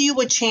gives you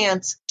a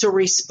chance to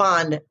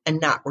respond and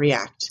not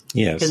react.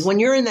 Yes. Because when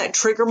you're in that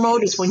trigger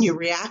mode is when you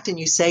react and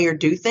you say or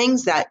do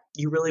things that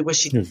you really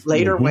wish you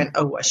later went,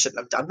 oh, I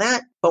shouldn't have done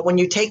that. But when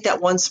you take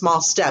that one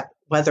small step,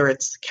 whether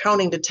it's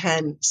counting to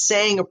 10,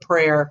 saying a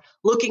prayer,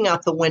 looking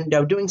out the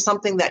window, doing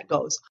something that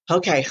goes,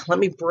 okay, let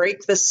me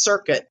break this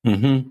circuit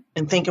and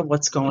think of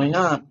what's going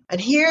on.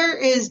 And here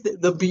is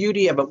the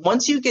beauty of it.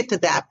 Once you get to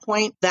that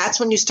point, that's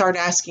when you start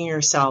asking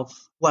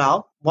yourself,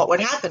 well, what would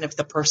happen if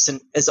the person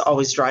is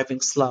always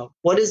driving slow?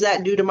 What does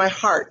that do to my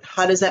heart?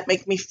 How does that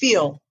make me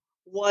feel?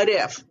 What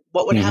if?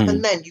 What would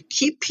happen then? You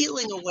keep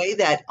peeling away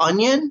that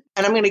onion.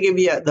 And I'm going to give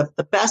you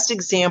the best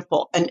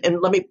example. And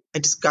I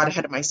just got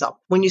ahead of myself.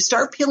 When you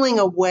start peeling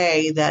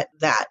away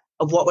that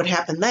of what would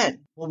happen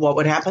then? Well, what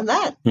would happen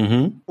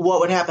then?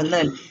 What would happen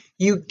then?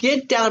 You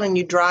get down and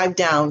you drive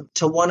down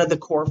to one of the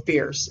core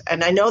fears.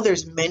 And I know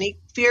there's many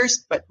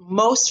fears, but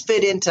most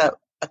fit into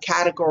a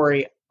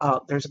category.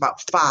 There's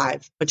about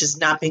 5, which is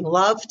not being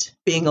loved,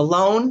 being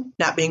alone,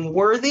 not being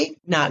worthy,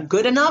 not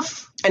good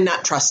enough, and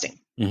not trusting.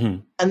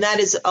 And that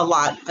is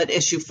an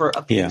issue for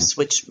abuse,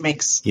 which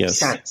makes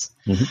sense.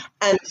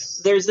 And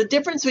there's a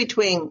difference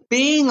between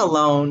being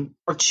alone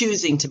or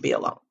choosing to be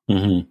alone.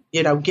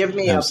 Give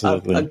me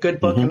a good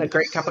book and a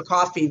great cup of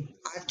coffee.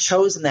 I've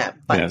chosen that.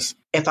 But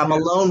if I'm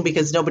alone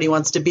because nobody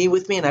wants to be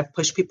with me and I've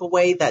pushed people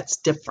away, that's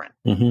different.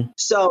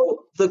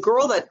 So the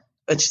girl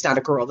she's not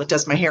a girl that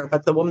does my hair,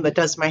 but the woman that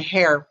does my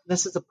hair,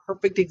 this is a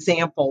perfect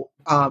example.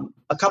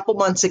 A couple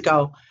months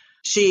ago,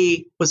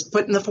 she was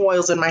putting the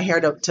foils in my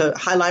hair to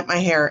highlight my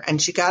hair,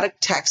 and she got a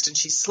text, and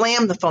she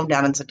slammed the phone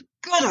down and said,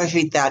 "God, I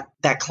hate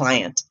that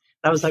client."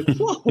 And I was like,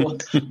 "Whoa,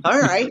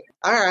 all right."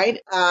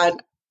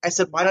 I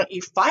said, "Why don't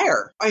you fire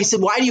her?" I said,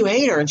 "Why do you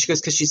hate her?" And she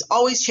goes, "Because she's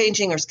always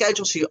changing her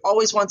schedule. She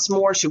always wants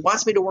more. She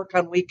wants me to work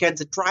on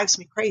weekends. It drives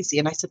me crazy."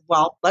 And I said,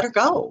 "Well, let her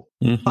go.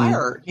 Fire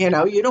her. You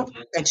don't."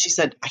 And she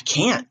said, "I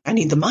can't. I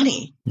need the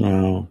money."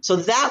 Wow. So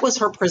that was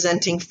her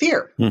presenting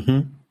fear.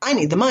 I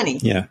need the money.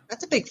 Yeah.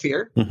 That's a big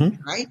fear,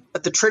 right?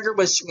 But the trigger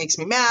was she makes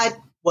me mad.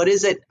 What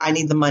is it? I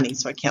need the money,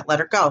 so I can't let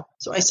her go.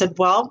 So I said,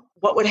 "Well,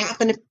 what would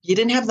happen if you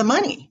didn't have the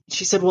money?"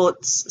 She said, "Well,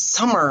 it's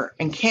summer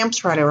and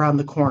camp's right around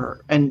the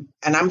corner. And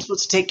I'm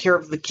supposed to take care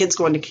of the kids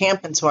going to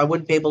camp. And so I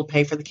wouldn't be able to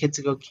pay for the kids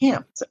to go to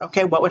camp." I said,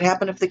 "Okay, what would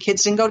happen if the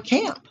kids didn't go to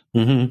camp?"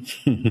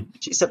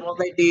 She said, "Well,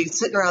 they'd be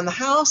sitting around the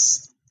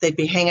house. They'd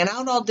be hanging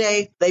out all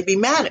day. They'd be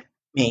mad at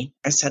me."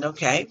 I said,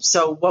 "Okay,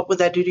 so what would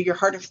that do to your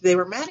heart if they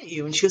were mad at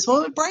you?" And she goes, "Well,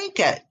 it would break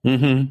it."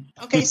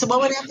 Okay, so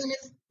what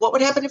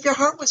would happen if your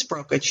heart was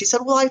broken? She said,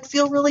 "Well, I'd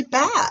feel really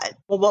bad."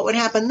 Well, what would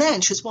happen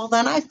then? She says, "Well,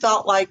 then I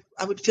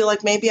would feel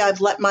like maybe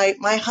I've let my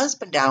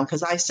husband down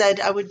because I said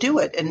I would do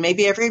it, and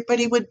maybe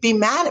everybody would be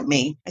mad at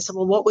me." I said,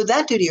 "Well, what would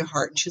that do to your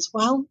heart?" And she says,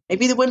 "Well,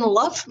 maybe they wouldn't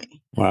love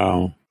me."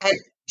 Wow. And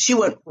she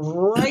went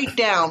right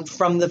down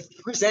from the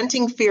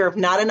presenting fear of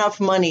not enough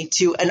money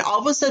to, and all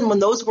of a sudden when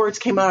those words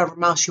came out of her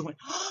mouth, she went,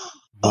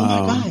 "Oh my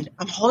God,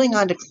 I'm holding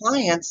on to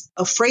clients,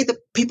 afraid that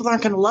people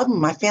aren't going to love me.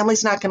 My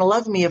family's not going to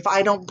love me if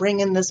I don't bring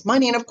in this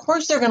money. And of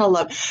course they're going to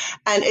love me."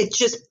 And it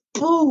just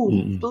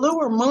blew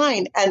her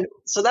mind. And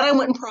so then I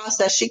went and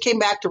processed. She came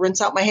back to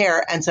rinse out my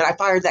hair and said, "I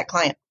fired that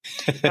client."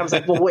 And I was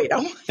like, "Well, wait,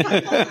 hold on,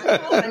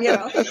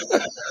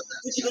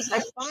 And she goes, "I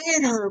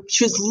fired her."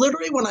 She was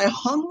literally, when I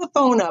hung the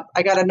phone up,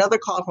 I got another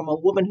call from a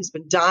woman who's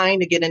been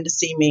dying to get in to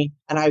see me.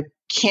 And I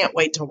can't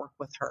wait to work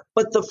with her.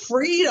 But the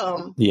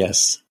freedom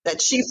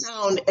that she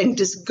found and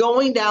just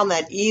going down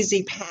that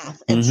easy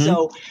path. And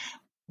so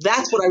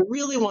that's what I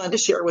really wanted to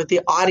share with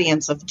the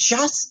audience of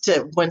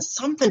when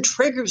something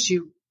triggers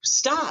you,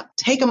 stop,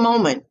 take a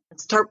moment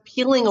and start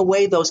peeling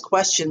away those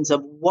questions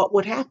of what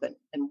would happen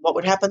and what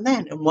would happen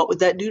then and what would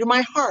that do to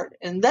my heart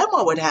and then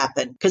what would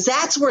happen? Because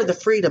that's where the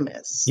freedom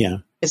is. Yeah.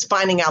 Is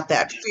finding out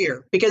that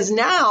fear. Because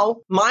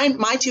now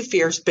my two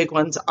fears, big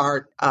ones,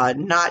 are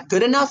not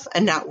good enough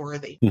and not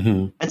worthy.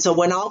 And so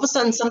when all of a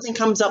sudden something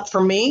comes up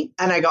for me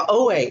and I go,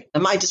 "Oh, wait,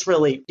 am I just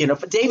really,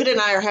 if David and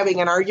I are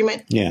having an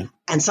argument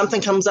and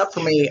something comes up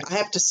for me, I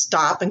have to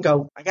stop and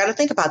go, I got to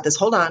think about this.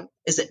 Hold on.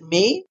 Is it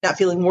me not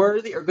feeling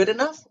worthy or good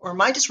enough? Or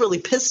am I just really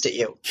pissed at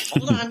you?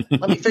 Hold on.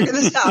 Let me figure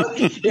this out,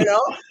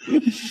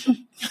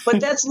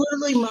 But that's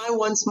literally my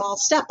one small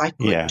step. I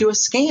do a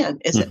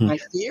scan. Is it my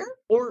fear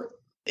or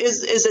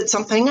is it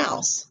something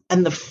else?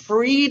 And the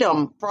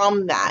freedom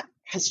from that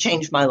has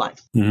changed my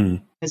life.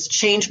 Has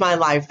changed my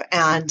life.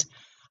 And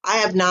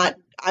I've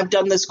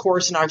done this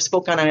course and I've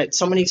spoken on it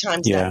so many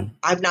times that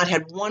I've not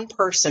had one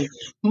person.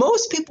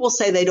 Most people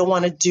say they don't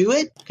want to do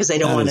it because they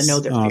don't want to know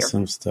their fear.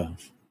 Awesome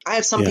stuff. I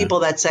have some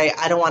people that say,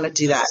 "I don't want to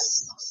do that.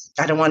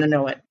 I don't want to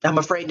know it. I'm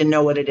afraid to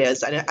know what it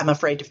is. I'm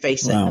afraid to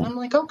face it." And I'm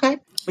like, okay,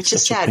 which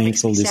is sad. Such a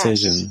painful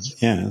decision.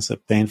 Yeah, it's a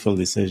painful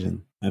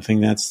decision. I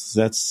think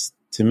that's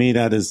to me,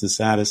 that is the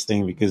saddest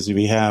thing because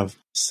we have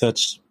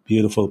such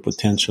beautiful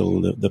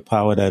potential. The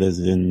power that is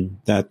in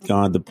that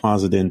God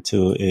deposited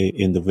into a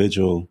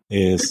individual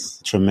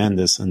is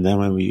tremendous. And then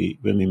when we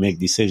make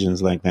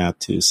decisions like that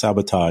to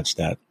sabotage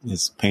that,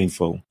 it's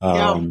painful.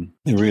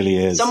 It really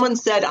is. Someone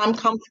said,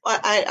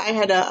 I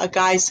had a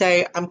guy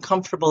say, "I'm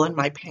comfortable in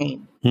my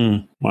pain."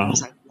 Wow. I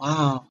was like,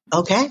 wow.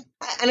 Okay.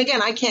 And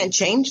again, I can't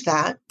change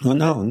that. Oh,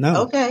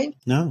 no. Okay.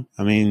 No.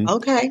 I mean,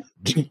 okay.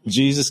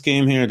 Jesus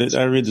came here.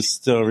 I read the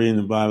story in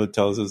the Bible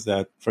tells us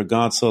that for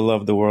God so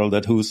loved the world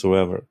that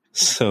whosoever.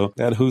 So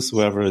that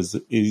whosoever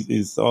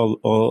is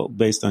all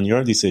based on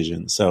your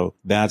decision. So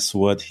that's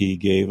what he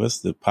gave us,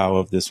 the power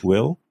of this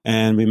will.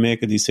 And we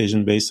make a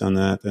decision based on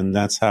that. And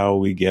that's how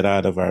we get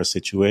out of our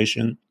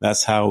situation.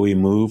 That's how we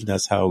move.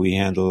 That's how we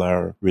handle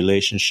our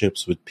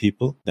relationships with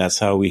people. That's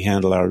how we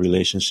handle our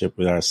relationship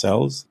with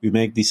ourselves. We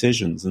make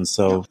decisions. And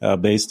so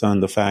based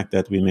on the fact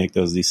that we make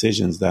those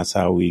decisions, that's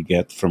how we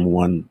get from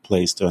one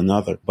place to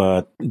another.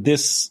 But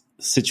this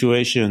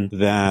situation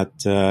that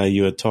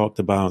you had talked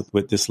about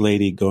with this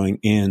lady going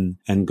in,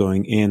 and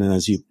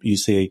as you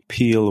say,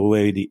 peel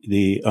away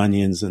the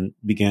onions and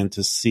began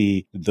to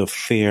see the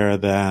fear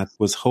that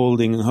was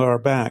holding her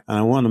back. And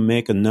I want to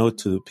make a note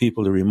to the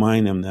people to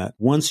remind them that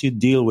once you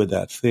deal with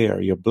that fear,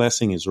 your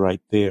blessing is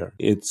right there.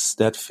 It's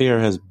that fear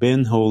has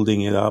been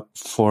holding it up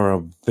for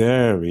a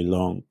very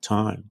long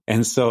time.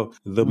 And so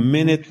the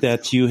minute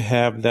that you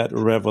have that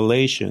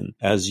revelation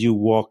as you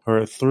walk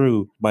her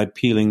through by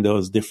peeling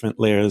those different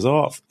layers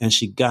off. And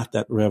she got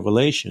that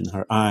revelation.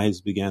 Her eyes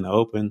began to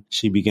open.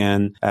 She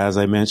began, as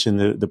I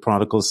mentioned, the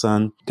prodigal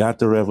son got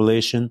the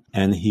revelation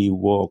and he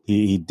woke.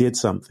 He did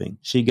something.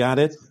 She got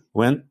it,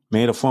 went,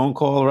 made a phone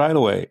call right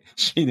away.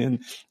 She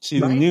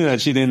Right. knew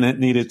that she didn't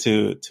needed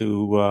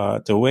to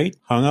wait,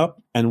 hung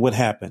up. And what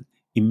happened?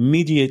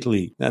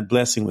 Immediately, that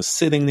blessing was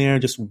sitting there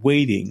just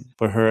waiting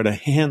for her to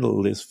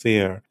handle this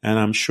fear. And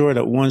I'm sure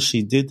that once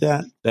she did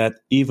that, that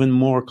even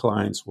more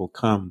clients will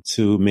come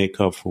to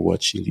make up for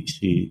what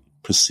she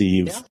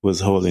perceived was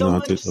holding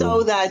on to.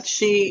 So that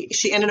she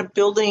ended up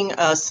building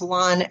a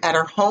salon at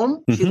her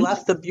home. She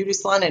left the beauty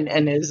salon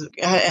and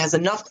has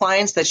enough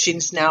clients that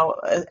she's now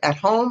at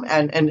home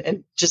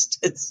and just,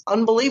 it's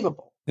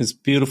unbelievable. It's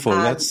beautiful.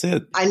 That's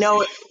it. I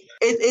know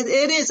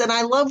it is. And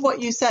I love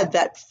what you said,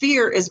 that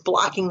fear is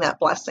blocking that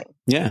blessing.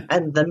 Yeah.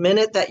 And the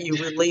minute that you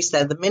release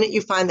that, the minute you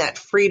find that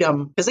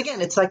freedom, because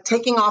again, it's like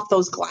taking off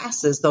those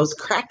glasses, those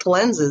cracked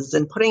lenses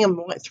and putting them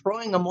away,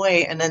 throwing them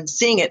away and then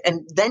seeing it.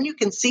 And then you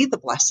can see the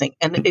blessing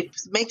and it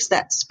makes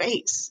that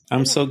space.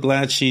 I'm so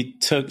glad she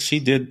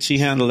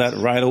handled that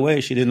right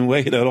away. She didn't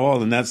wait at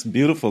all. And that's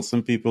beautiful.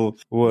 Some people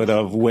would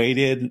have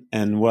waited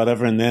and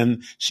whatever. And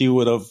then she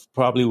would have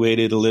probably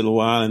waited a little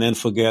while and then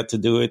forget to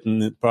do it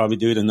and probably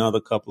do it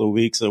another couple of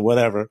weeks or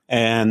whatever,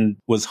 and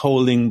was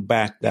holding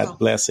back that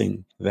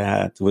blessing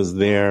that was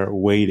there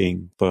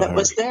waiting for her. That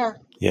was there.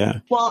 Yeah.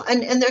 Well,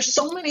 and there's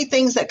so many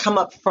things that come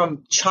up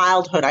from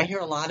childhood. I hear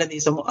a lot of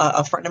these.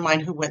 A friend of mine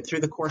who went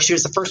through the course, she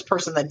was the first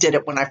person that did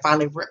it when I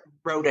finally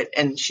wrote it,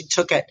 and she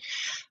took it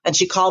and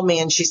she called me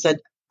and she said,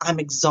 I'm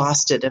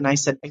exhausted. And I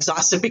said,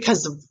 exhausted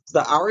because of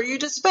the hour you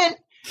just spent?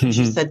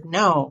 She said,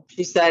 no.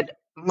 She said,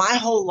 my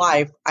whole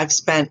life I've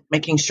spent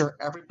making sure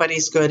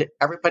everybody's good,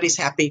 everybody's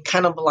happy,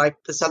 kind of like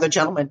this other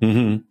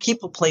gentleman,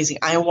 people pleasing.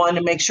 I wanted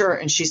to make sure.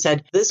 And she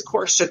said, this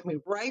course took me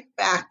right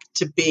back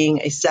to being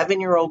a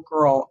 7-year-old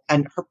girl.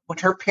 And when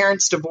her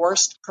parents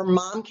divorced, her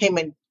mom came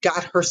and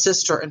got her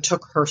sister and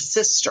took her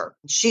sister.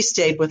 She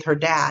stayed with her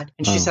dad.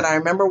 And she said, I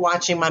remember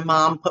watching my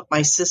mom put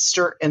my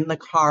sister in the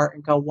car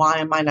and go, why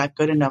am I not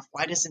good enough?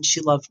 Why doesn't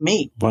she love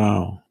me?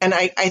 Wow. And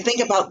I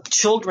think about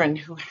children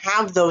who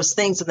have those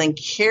things and then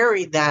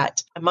carry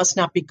that, I must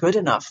not be good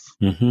enough,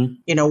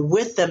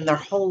 with them their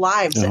whole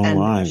lives.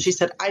 She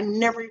said, I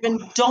never even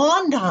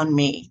dawned on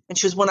me. And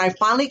she was, when I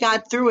finally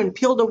got through and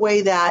peeled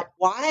away that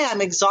why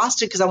I'm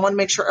exhausted because I want to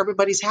make sure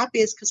everybody's happy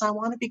is because I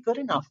want to be good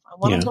enough. I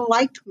want them to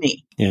like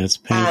me. Yeah, it's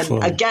painful.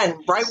 And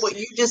again, right, what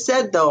you just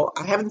said, though,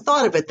 I haven't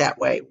thought of it that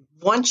way.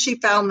 Once she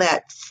found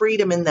that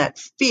freedom and that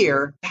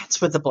fear, that's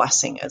where the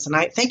blessing is. And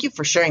I thank you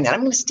for sharing that.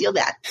 I'm going to steal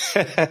that.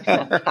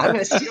 I'm going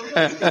to steal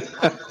that.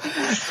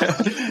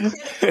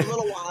 For a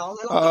little while.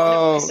 And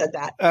I'll I said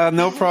that.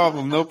 No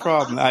problem. No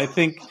problem. I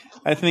think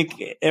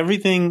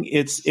everything,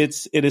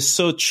 it is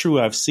so true.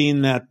 I've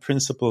seen that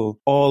principle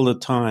all the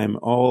time,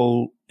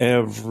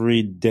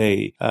 every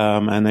day.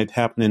 And it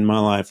happened in my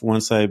life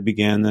once I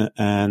began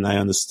and I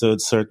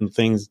understood certain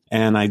things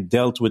and I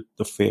dealt with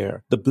the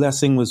fear. The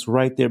blessing was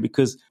right there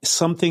because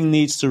something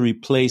needs to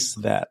replace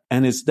that.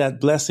 And it's that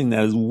blessing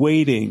that is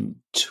waiting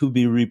to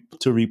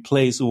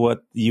replace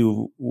what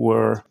you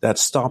were, that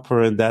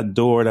stopper and that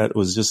door that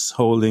was just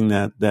holding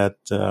that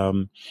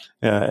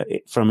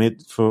from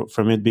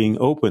it being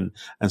open.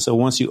 And so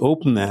once you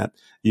open that,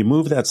 you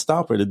move that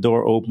stopper, the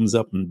door opens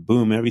up and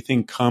boom,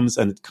 everything comes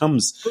and it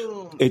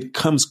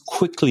comes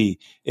quickly.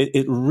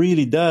 It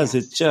really does.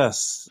 It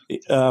just,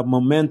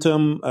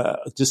 momentum,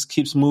 just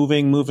keeps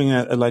moving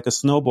at like a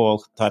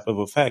snowball type of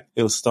effect.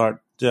 It'll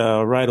start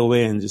right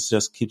away and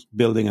just keeps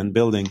building and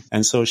building.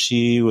 And so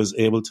she was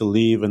able to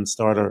leave and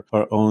start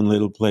her own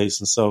little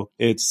place. And so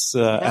it's,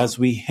 as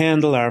we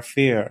handle our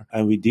fear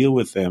and we deal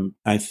with them,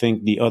 I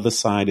think the other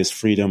side is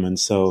freedom. And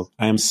so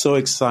I am so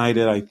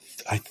excited.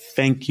 I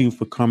thank you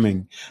for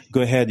coming.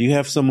 Go ahead. You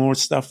have some more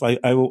stuff.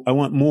 I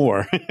want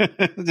more.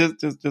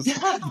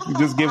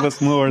 just give us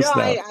more stuff.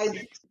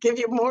 I give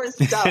you more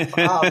stuff.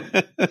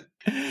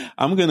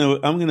 I'm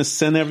gonna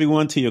send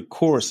everyone to your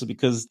course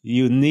because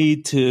you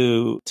need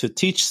to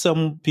teach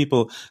some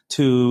people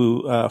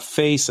to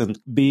face and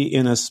be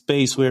in a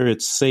space where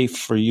it's safe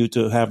for you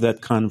to have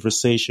that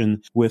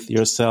conversation with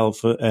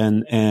yourself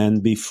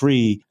and be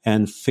free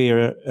and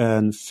fair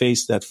and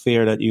face that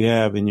fear that you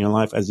have in your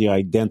life as you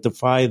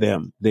identify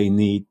them. They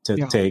need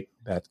to take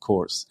that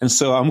course. And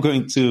so I'm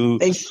going to,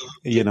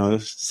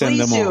 send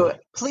them all.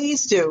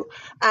 Please do.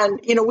 And,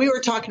 we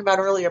were talking about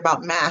earlier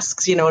about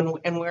masks,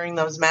 and wearing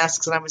those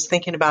masks. And I was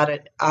thinking about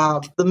it.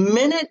 The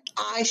minute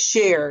I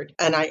shared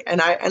and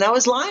I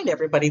was lying to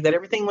everybody that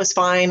everything was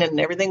fine and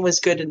everything was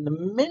good. And the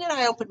minute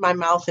I opened my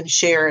mouth and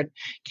shared,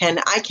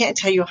 I can't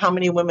tell you how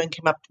many women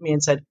came up to me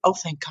and said, oh,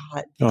 thank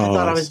God. I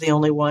thought I was the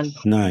only one.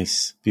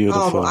 Nice.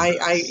 Beautiful.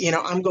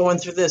 I'm going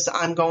through this.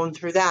 I'm going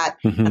through that.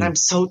 Mm-hmm. And I'm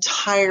so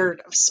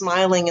tired of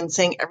smiling and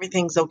saying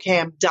everything's okay.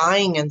 I'm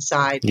dying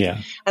inside.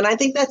 Yeah. And I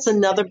think that's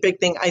another big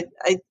thing.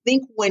 I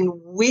think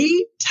when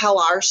we tell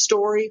our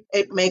story,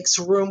 it makes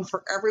room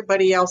for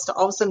everybody else to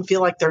all of a sudden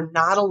feel like they're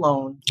not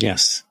alone.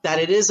 Yes. That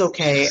it is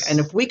okay. And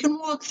if we can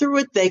walk through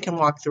it, they can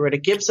walk through it.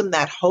 It gives them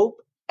that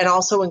hope and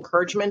also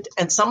encouragement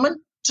and someone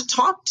to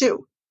talk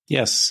to.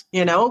 Yes.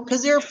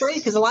 Because they're afraid,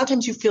 because a lot of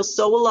times you feel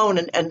so alone.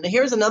 And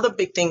here's another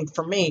big thing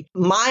for me.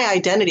 My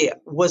identity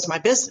was my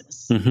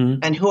business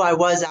and who I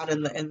was out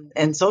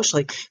in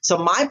socially. So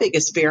my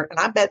biggest fear, and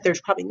I bet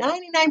there's probably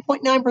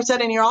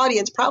 99.9% in your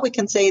audience probably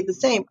can say the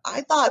same.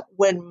 I thought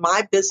when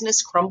my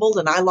business crumbled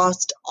and I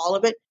lost all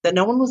of it, that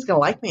no one was going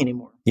to like me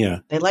anymore. Yeah.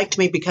 They liked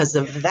me because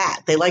of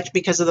that. They liked me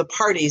because of the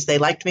parties. They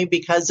liked me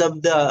because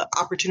of the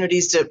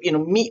opportunities to,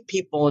 meet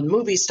people and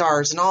movie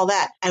stars and all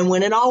that. And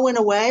when it all went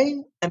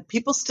away and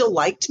people still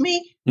liked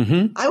me,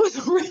 I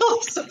was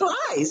really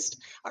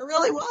surprised. I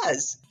really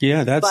was.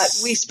 Yeah, But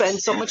we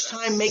spend so much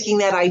time making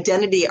that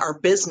identity our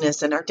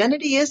business, and our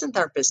identity isn't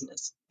our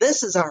business.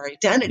 This is our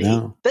identity.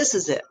 No. This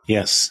is it.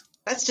 Yes.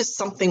 That's just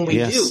something we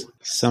do.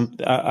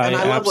 I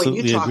love what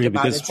you talk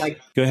about. It's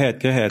like, go ahead.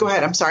 Go ahead.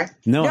 I'm sorry.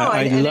 No,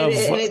 I love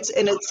it's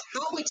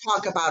how we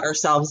talk about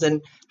ourselves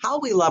and how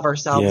we love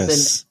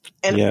ourselves,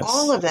 and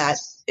all of that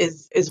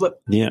is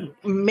what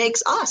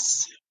makes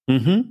us.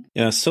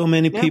 Yeah, so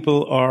many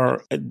people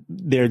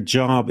their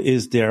job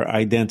is their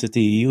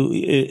identity.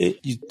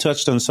 You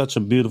touched on such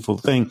a beautiful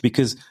thing,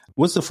 because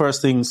what's the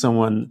first thing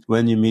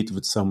when you meet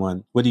with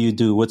someone, what do you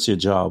do? What's your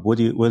job? What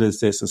is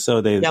this? And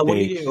so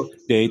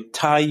they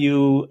tie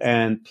you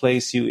and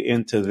place you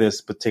into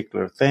this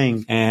particular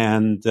thing.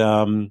 And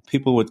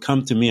people would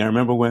come to me. I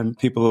remember when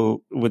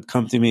people would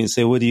come to me and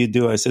say, what do you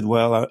do? I said,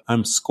 well,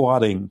 I'm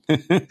squatting.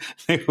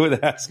 They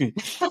would ask me,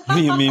 what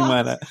do you mean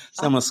by that?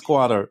 So I'm a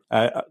squatter.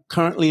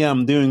 Currently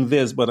I'm doing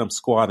this, but I'm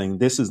squatting.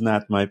 This is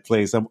not my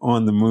place. I'm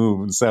on the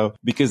move. And so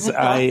because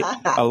a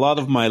lot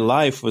of my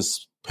life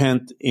was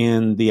spent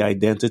in the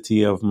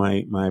identity of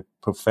my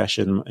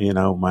profession,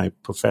 my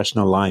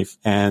professional life.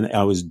 And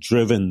I was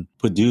driven,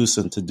 produced,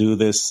 and to do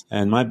this.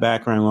 And my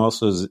background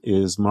also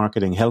is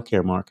marketing,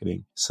 healthcare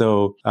marketing.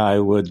 So I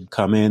would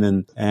come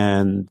in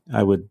and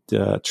I would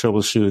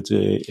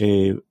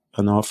troubleshoot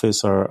an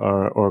office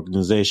or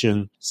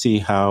organization, see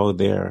how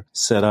they're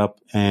set up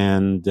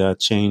and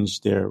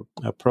change their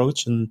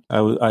approach. And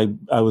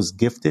I was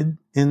gifted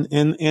in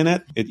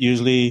it. It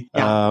usually,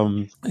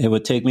 it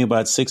would take me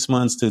about 6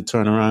 months to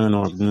turn around an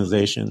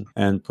organization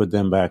and put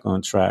them back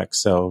on track.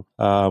 So,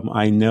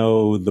 I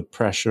know the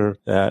pressure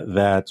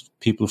that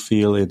people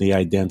feel in the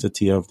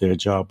identity of their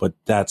job, but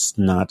that's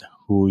not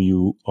who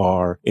you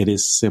are. It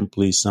is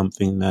simply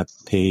something that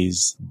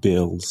pays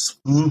bills.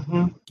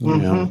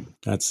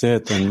 That's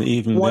it. And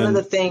even one of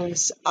the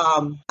things,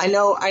 I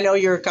know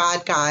you're a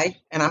God guy,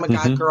 and I'm a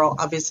God girl,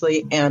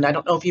 obviously. And I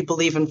don't know if you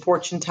believe in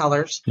fortune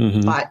tellers,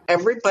 but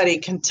everybody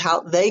can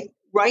tell.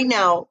 Right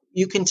now,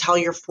 you can tell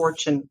your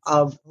fortune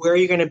of where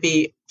you're going to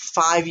be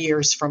 5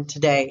 years from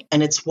today,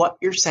 and it's what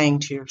you're saying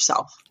to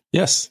yourself.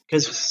 Yes,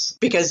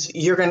 because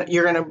you're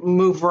gonna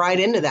move right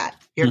into that.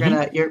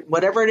 You're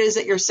whatever it is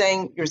that you're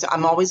saying.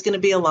 I'm always going to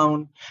be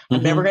alone.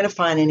 I'm never going to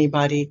find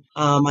anybody.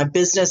 My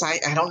business.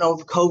 I don't know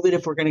if COVID,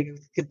 if we're going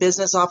to get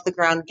business off the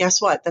ground.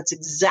 Guess what? That's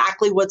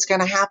exactly what's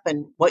going to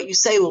happen. What you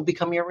say will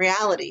become your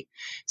reality.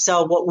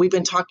 So what we've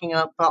been talking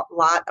a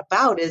lot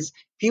about is,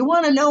 if you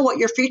want to know what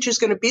your future is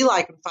going to be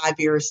like in 5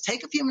 years,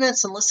 take a few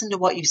minutes and listen to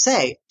what you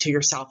say to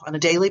yourself on a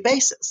daily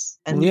basis,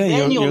 and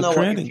then you'll know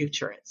what your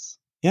future is.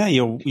 Yeah,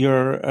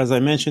 you're, as I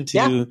mentioned to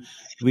you,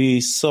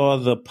 we saw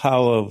the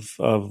power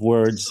of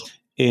words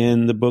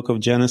in the book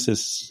of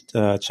Genesis,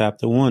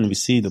 chapter 1. We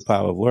see the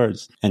power of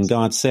words. And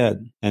God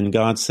said,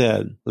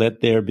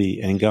 let there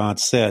be. And God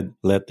said,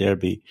 let there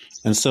be.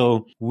 And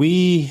so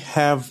we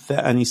have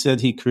that. And he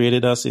said he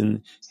created us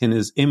in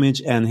his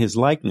image and his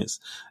likeness.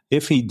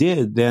 If he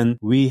did, then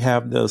we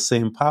have the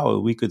same power.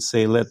 We could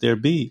say, let there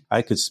be.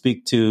 I can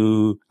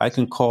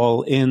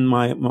call in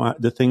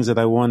the things that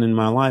I want in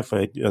my life,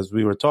 as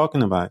we were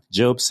talking about.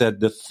 Job said,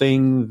 the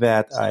thing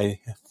that I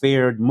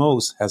feared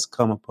most has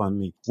come upon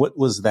me. What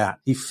was that?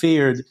 He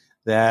feared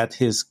that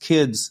his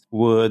kids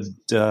would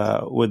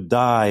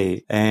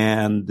die,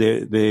 and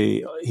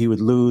he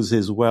would lose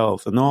his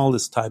wealth and all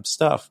this type of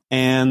stuff.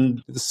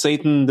 And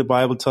Satan, the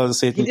Bible tells us,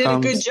 Satan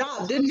comes. He did a good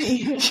job, didn't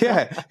he?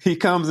 Yeah, he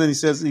comes and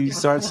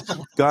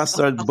God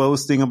starts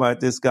boasting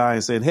about this guy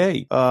and saying,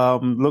 "Hey,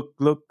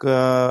 look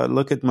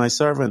at my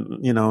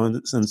servant,"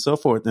 and so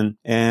forth.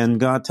 And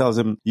God tells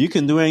him, "You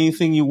can do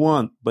anything you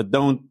want, but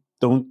don't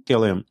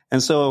kill him."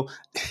 And so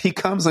he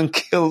comes and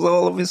kills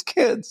all of his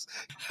kids.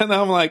 And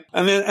I'm like,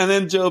 and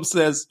then Job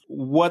says,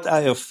 what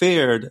I have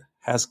feared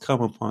has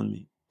come upon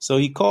me. So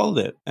he called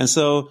it. And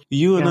so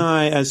you and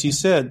I, as you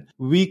said,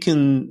 we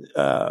can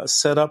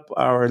set up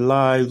our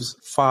lives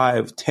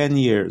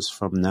 5-10 years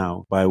from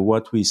now by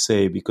what we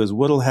say, because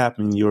what'll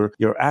happen, you're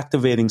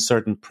activating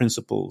certain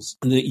principles.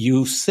 And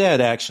you said,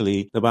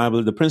 actually, the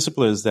Bible, the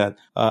principle is that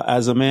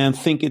as a man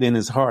thinketh in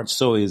his heart,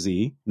 so is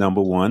he,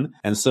 number one.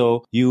 And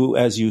so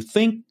as you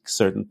think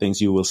certain things,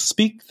 you will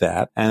speak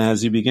that. And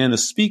as you begin to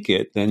speak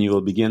it, then you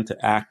will begin to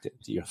act it.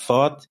 Your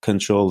thought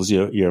controls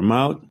your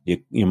mouth.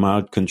 Your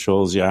mouth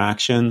controls your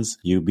action. happens,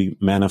 you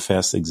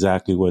manifest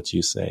exactly what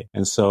you say.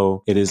 And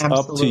so it is up to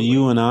Absolutely.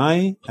 you and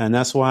I. And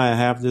that's why I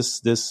have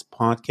this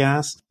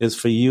podcast, is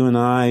for you and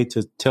I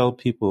to tell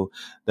people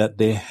that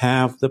they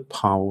have the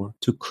power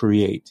to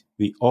create.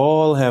 We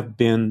all have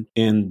been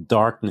in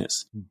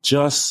darkness,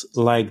 just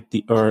like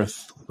the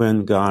earth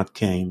when God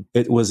came.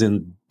 It was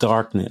in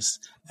darkness,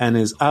 and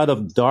it's out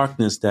of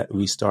darkness that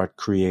we start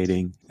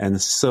creating. And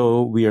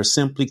so we are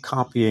simply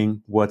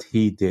copying what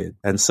he did.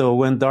 And so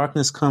when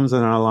darkness comes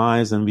in our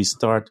lives and we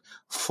start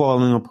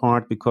falling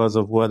apart because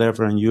of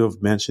whatever, and you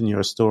have mentioned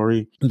your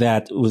story,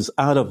 that was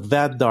out of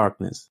that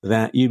darkness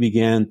that you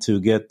began to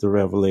get the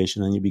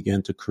revelation, and you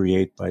began to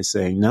create by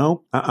saying,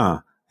 no,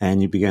 and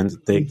you begin to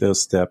take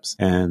those steps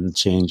and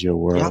change your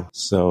world. Yeah.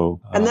 So,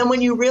 and then when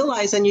you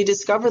realize and you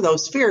discover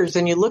those fears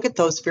and you look at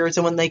those fears,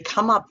 and when they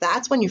come up,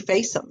 that's when you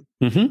face them.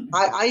 mm-hmm.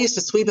 I used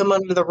to sweep them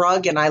under the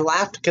rug, and I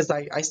laughed because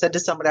I said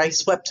to somebody, I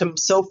swept them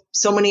so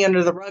many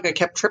under the rug. I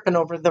kept tripping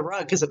over the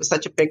rug because it was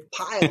such a big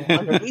pile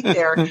underneath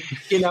there,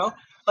 you know.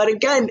 But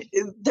again,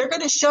 they're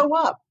going to show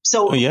up.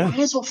 So might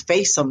as well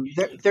face them.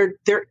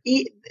 They're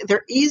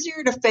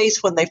easier to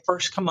face when they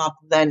first come up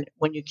than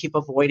when you keep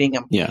avoiding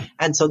them. Yeah.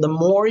 And so the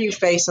more you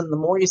face them, the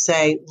more you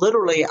say,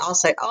 literally, I'll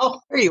say,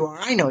 oh, there you are.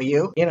 I know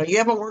you. You know, you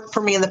haven't worked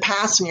for me in the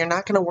past, and you're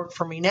not going to work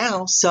for me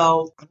now.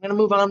 So I'm going to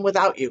move on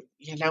without you,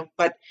 you know.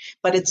 But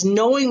it's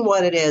knowing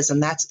what it is,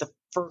 and that's the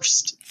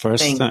first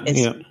thing,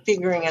 is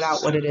figuring it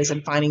out what it is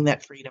and finding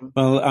that freedom.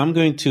 Well, I'm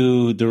going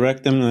to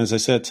direct them, as I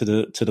said, to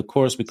the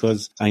course,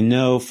 because I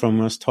know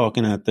from us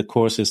talking at the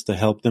course is to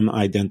help them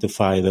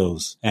identify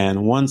those.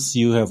 And once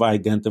you have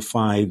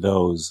identified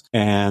those,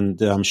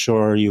 and I'm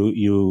sure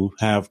you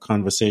have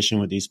conversation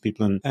with these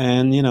people,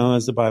 and you know,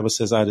 as the Bible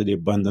says, out of the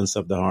abundance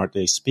of the heart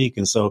they speak.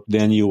 And so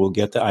then you will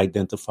get to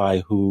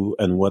identify who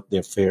and what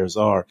their fears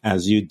are,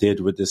 as you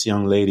did with this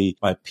young lady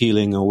by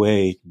peeling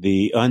away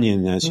the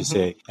onion, as you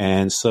say.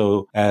 And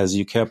so as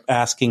you kept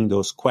asking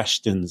those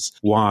questions,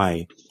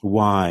 why,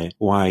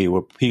 you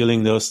were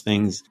peeling those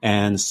things.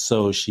 And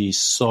so she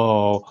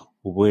saw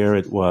where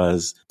it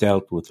was,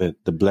 dealt with it.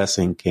 The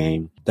blessing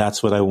came.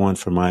 That's what I want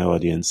for my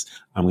audience.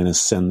 I'm going to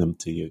send them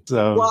to you.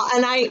 So, well,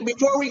 and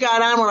before we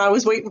got on, when I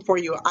was waiting for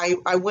you,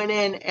 I went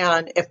in,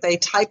 and if they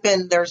type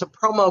in, there's a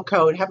promo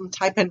code, have them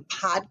type in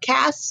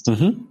podcast.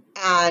 Mm-hmm.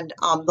 And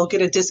they'll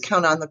get a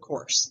discount on the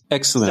course.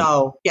 Excellent.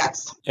 So,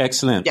 yes.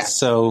 Excellent. Yes.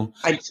 So,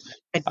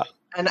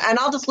 and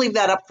I'll just leave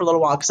that up for a little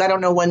while because I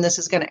don't know when this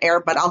is going to air,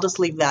 but I'll just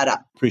leave that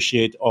up.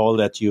 Appreciate all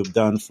that you've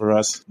done for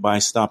us by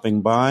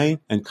stopping by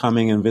and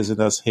coming and visit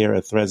us here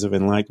at Threads of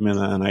Enlightenment.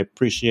 And I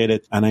appreciate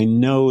it. And I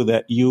know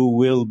that you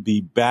will be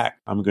back.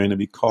 I'm going to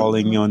be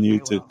calling on you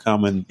to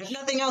come and... If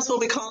nothing else, we'll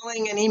be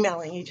calling and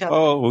emailing each other.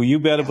 Oh, well, you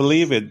better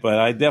believe it. But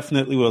I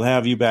definitely will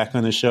have you back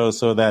on the show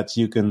so that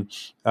you can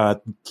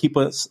keep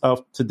us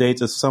up to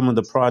date with some of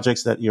the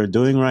projects that you're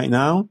doing right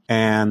now.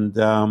 And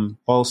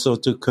also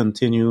to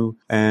continue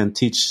and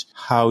teach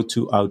how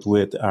to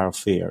outwit our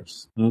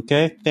fears.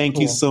 Okay? Thank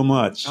you so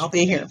much. I'll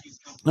be here.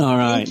 All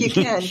right. Thank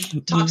you, Ken.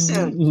 Talk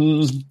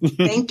soon.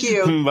 Thank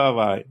you.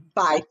 Bye-bye.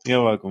 Bye.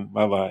 You're welcome.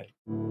 Bye-bye.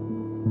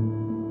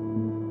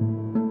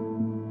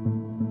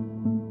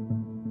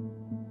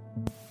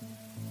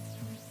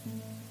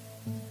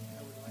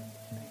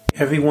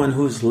 Everyone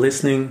who's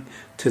listening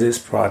to this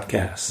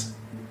podcast,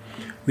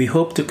 we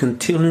hope to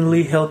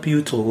continually help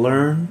you to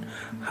learn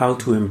how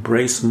to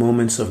embrace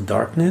moments of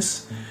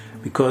darkness,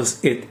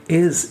 because it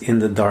is in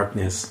the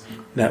darkness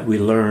that we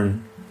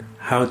learn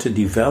how to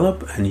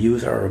develop and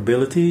use our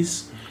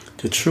abilities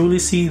to truly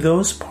see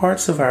those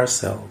parts of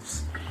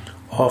ourselves,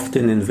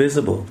 often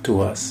invisible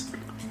to us,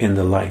 in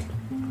the light.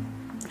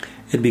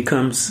 It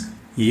becomes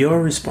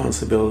your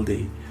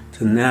responsibility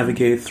to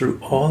navigate through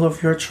all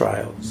of your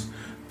trials,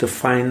 to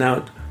find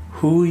out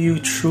who you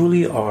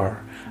truly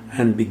are,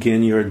 and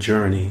begin your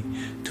journey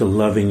to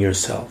loving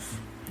yourself,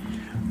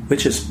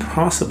 which is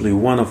possibly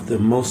one of the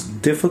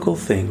most difficult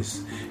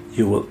things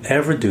you will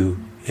ever do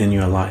in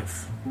your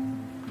life.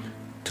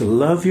 To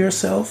love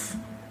yourself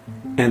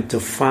and to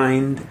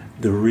find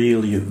the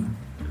real you.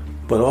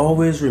 But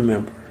always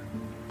remember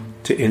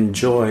to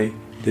enjoy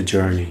the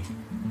journey.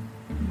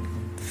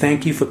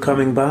 Thank you for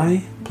coming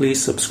by.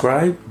 Please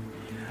subscribe.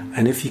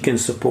 And if you can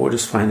support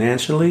us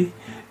financially,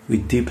 we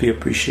deeply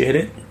appreciate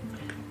it.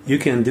 You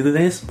can do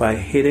this by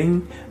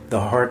hitting the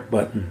heart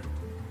button.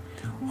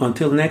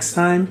 Until next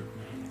time,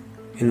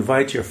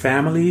 invite your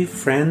family,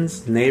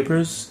 friends,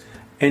 neighbors,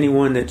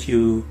 anyone that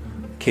you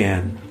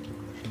can.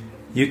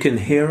 You can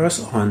hear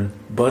us on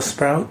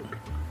Buzzsprout,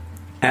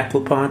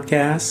 Apple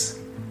Podcasts,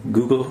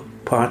 Google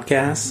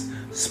Podcasts,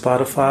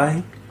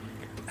 Spotify,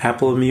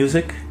 Apple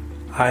Music,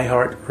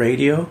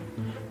 iHeartRadio,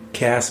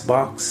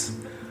 Castbox,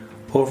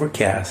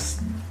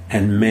 Overcast,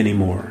 and many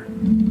more.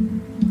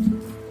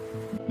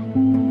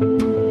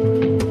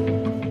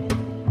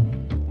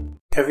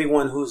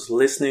 Everyone who's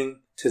listening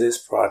to this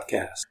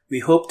broadcast, we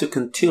hope to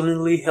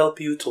continually help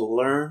you to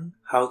learn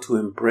how to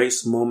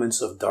embrace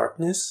moments of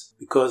darkness,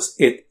 because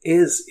it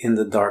is in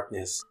the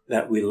darkness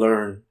that we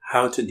learn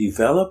how to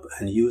develop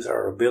and use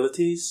our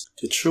abilities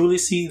to truly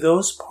see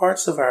those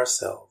parts of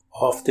ourselves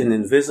often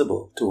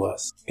invisible to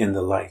us in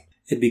the light.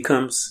 It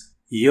becomes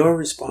your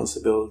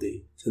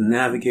responsibility to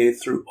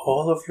navigate through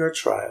all of your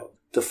trials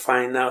to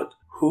find out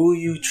who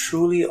you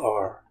truly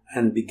are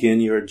and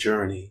begin your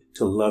journey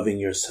to loving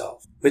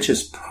yourself, which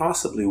is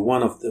possibly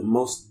one of the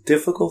most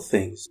difficult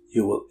things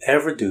you will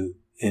ever do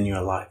in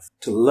your life.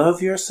 To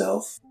love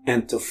yourself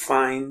and to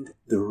find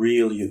the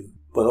real you.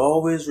 But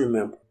always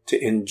remember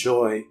to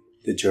enjoy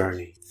the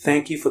journey.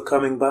 Thank you for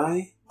coming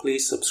by.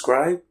 Please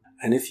subscribe.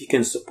 And if you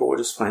can support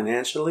us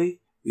financially,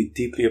 we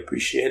deeply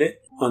appreciate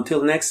it.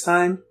 Until next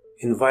time,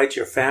 invite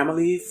your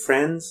family,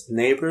 friends,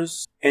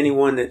 neighbors,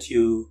 anyone that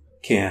you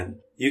can.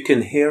 You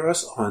can hear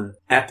us on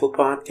Apple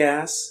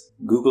Podcasts,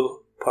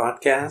 Google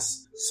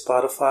Podcasts,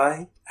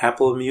 Spotify,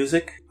 Apple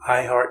Music,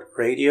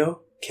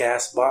 iHeartRadio,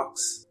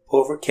 Castbox,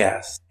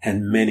 Overcast,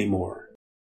 and many more.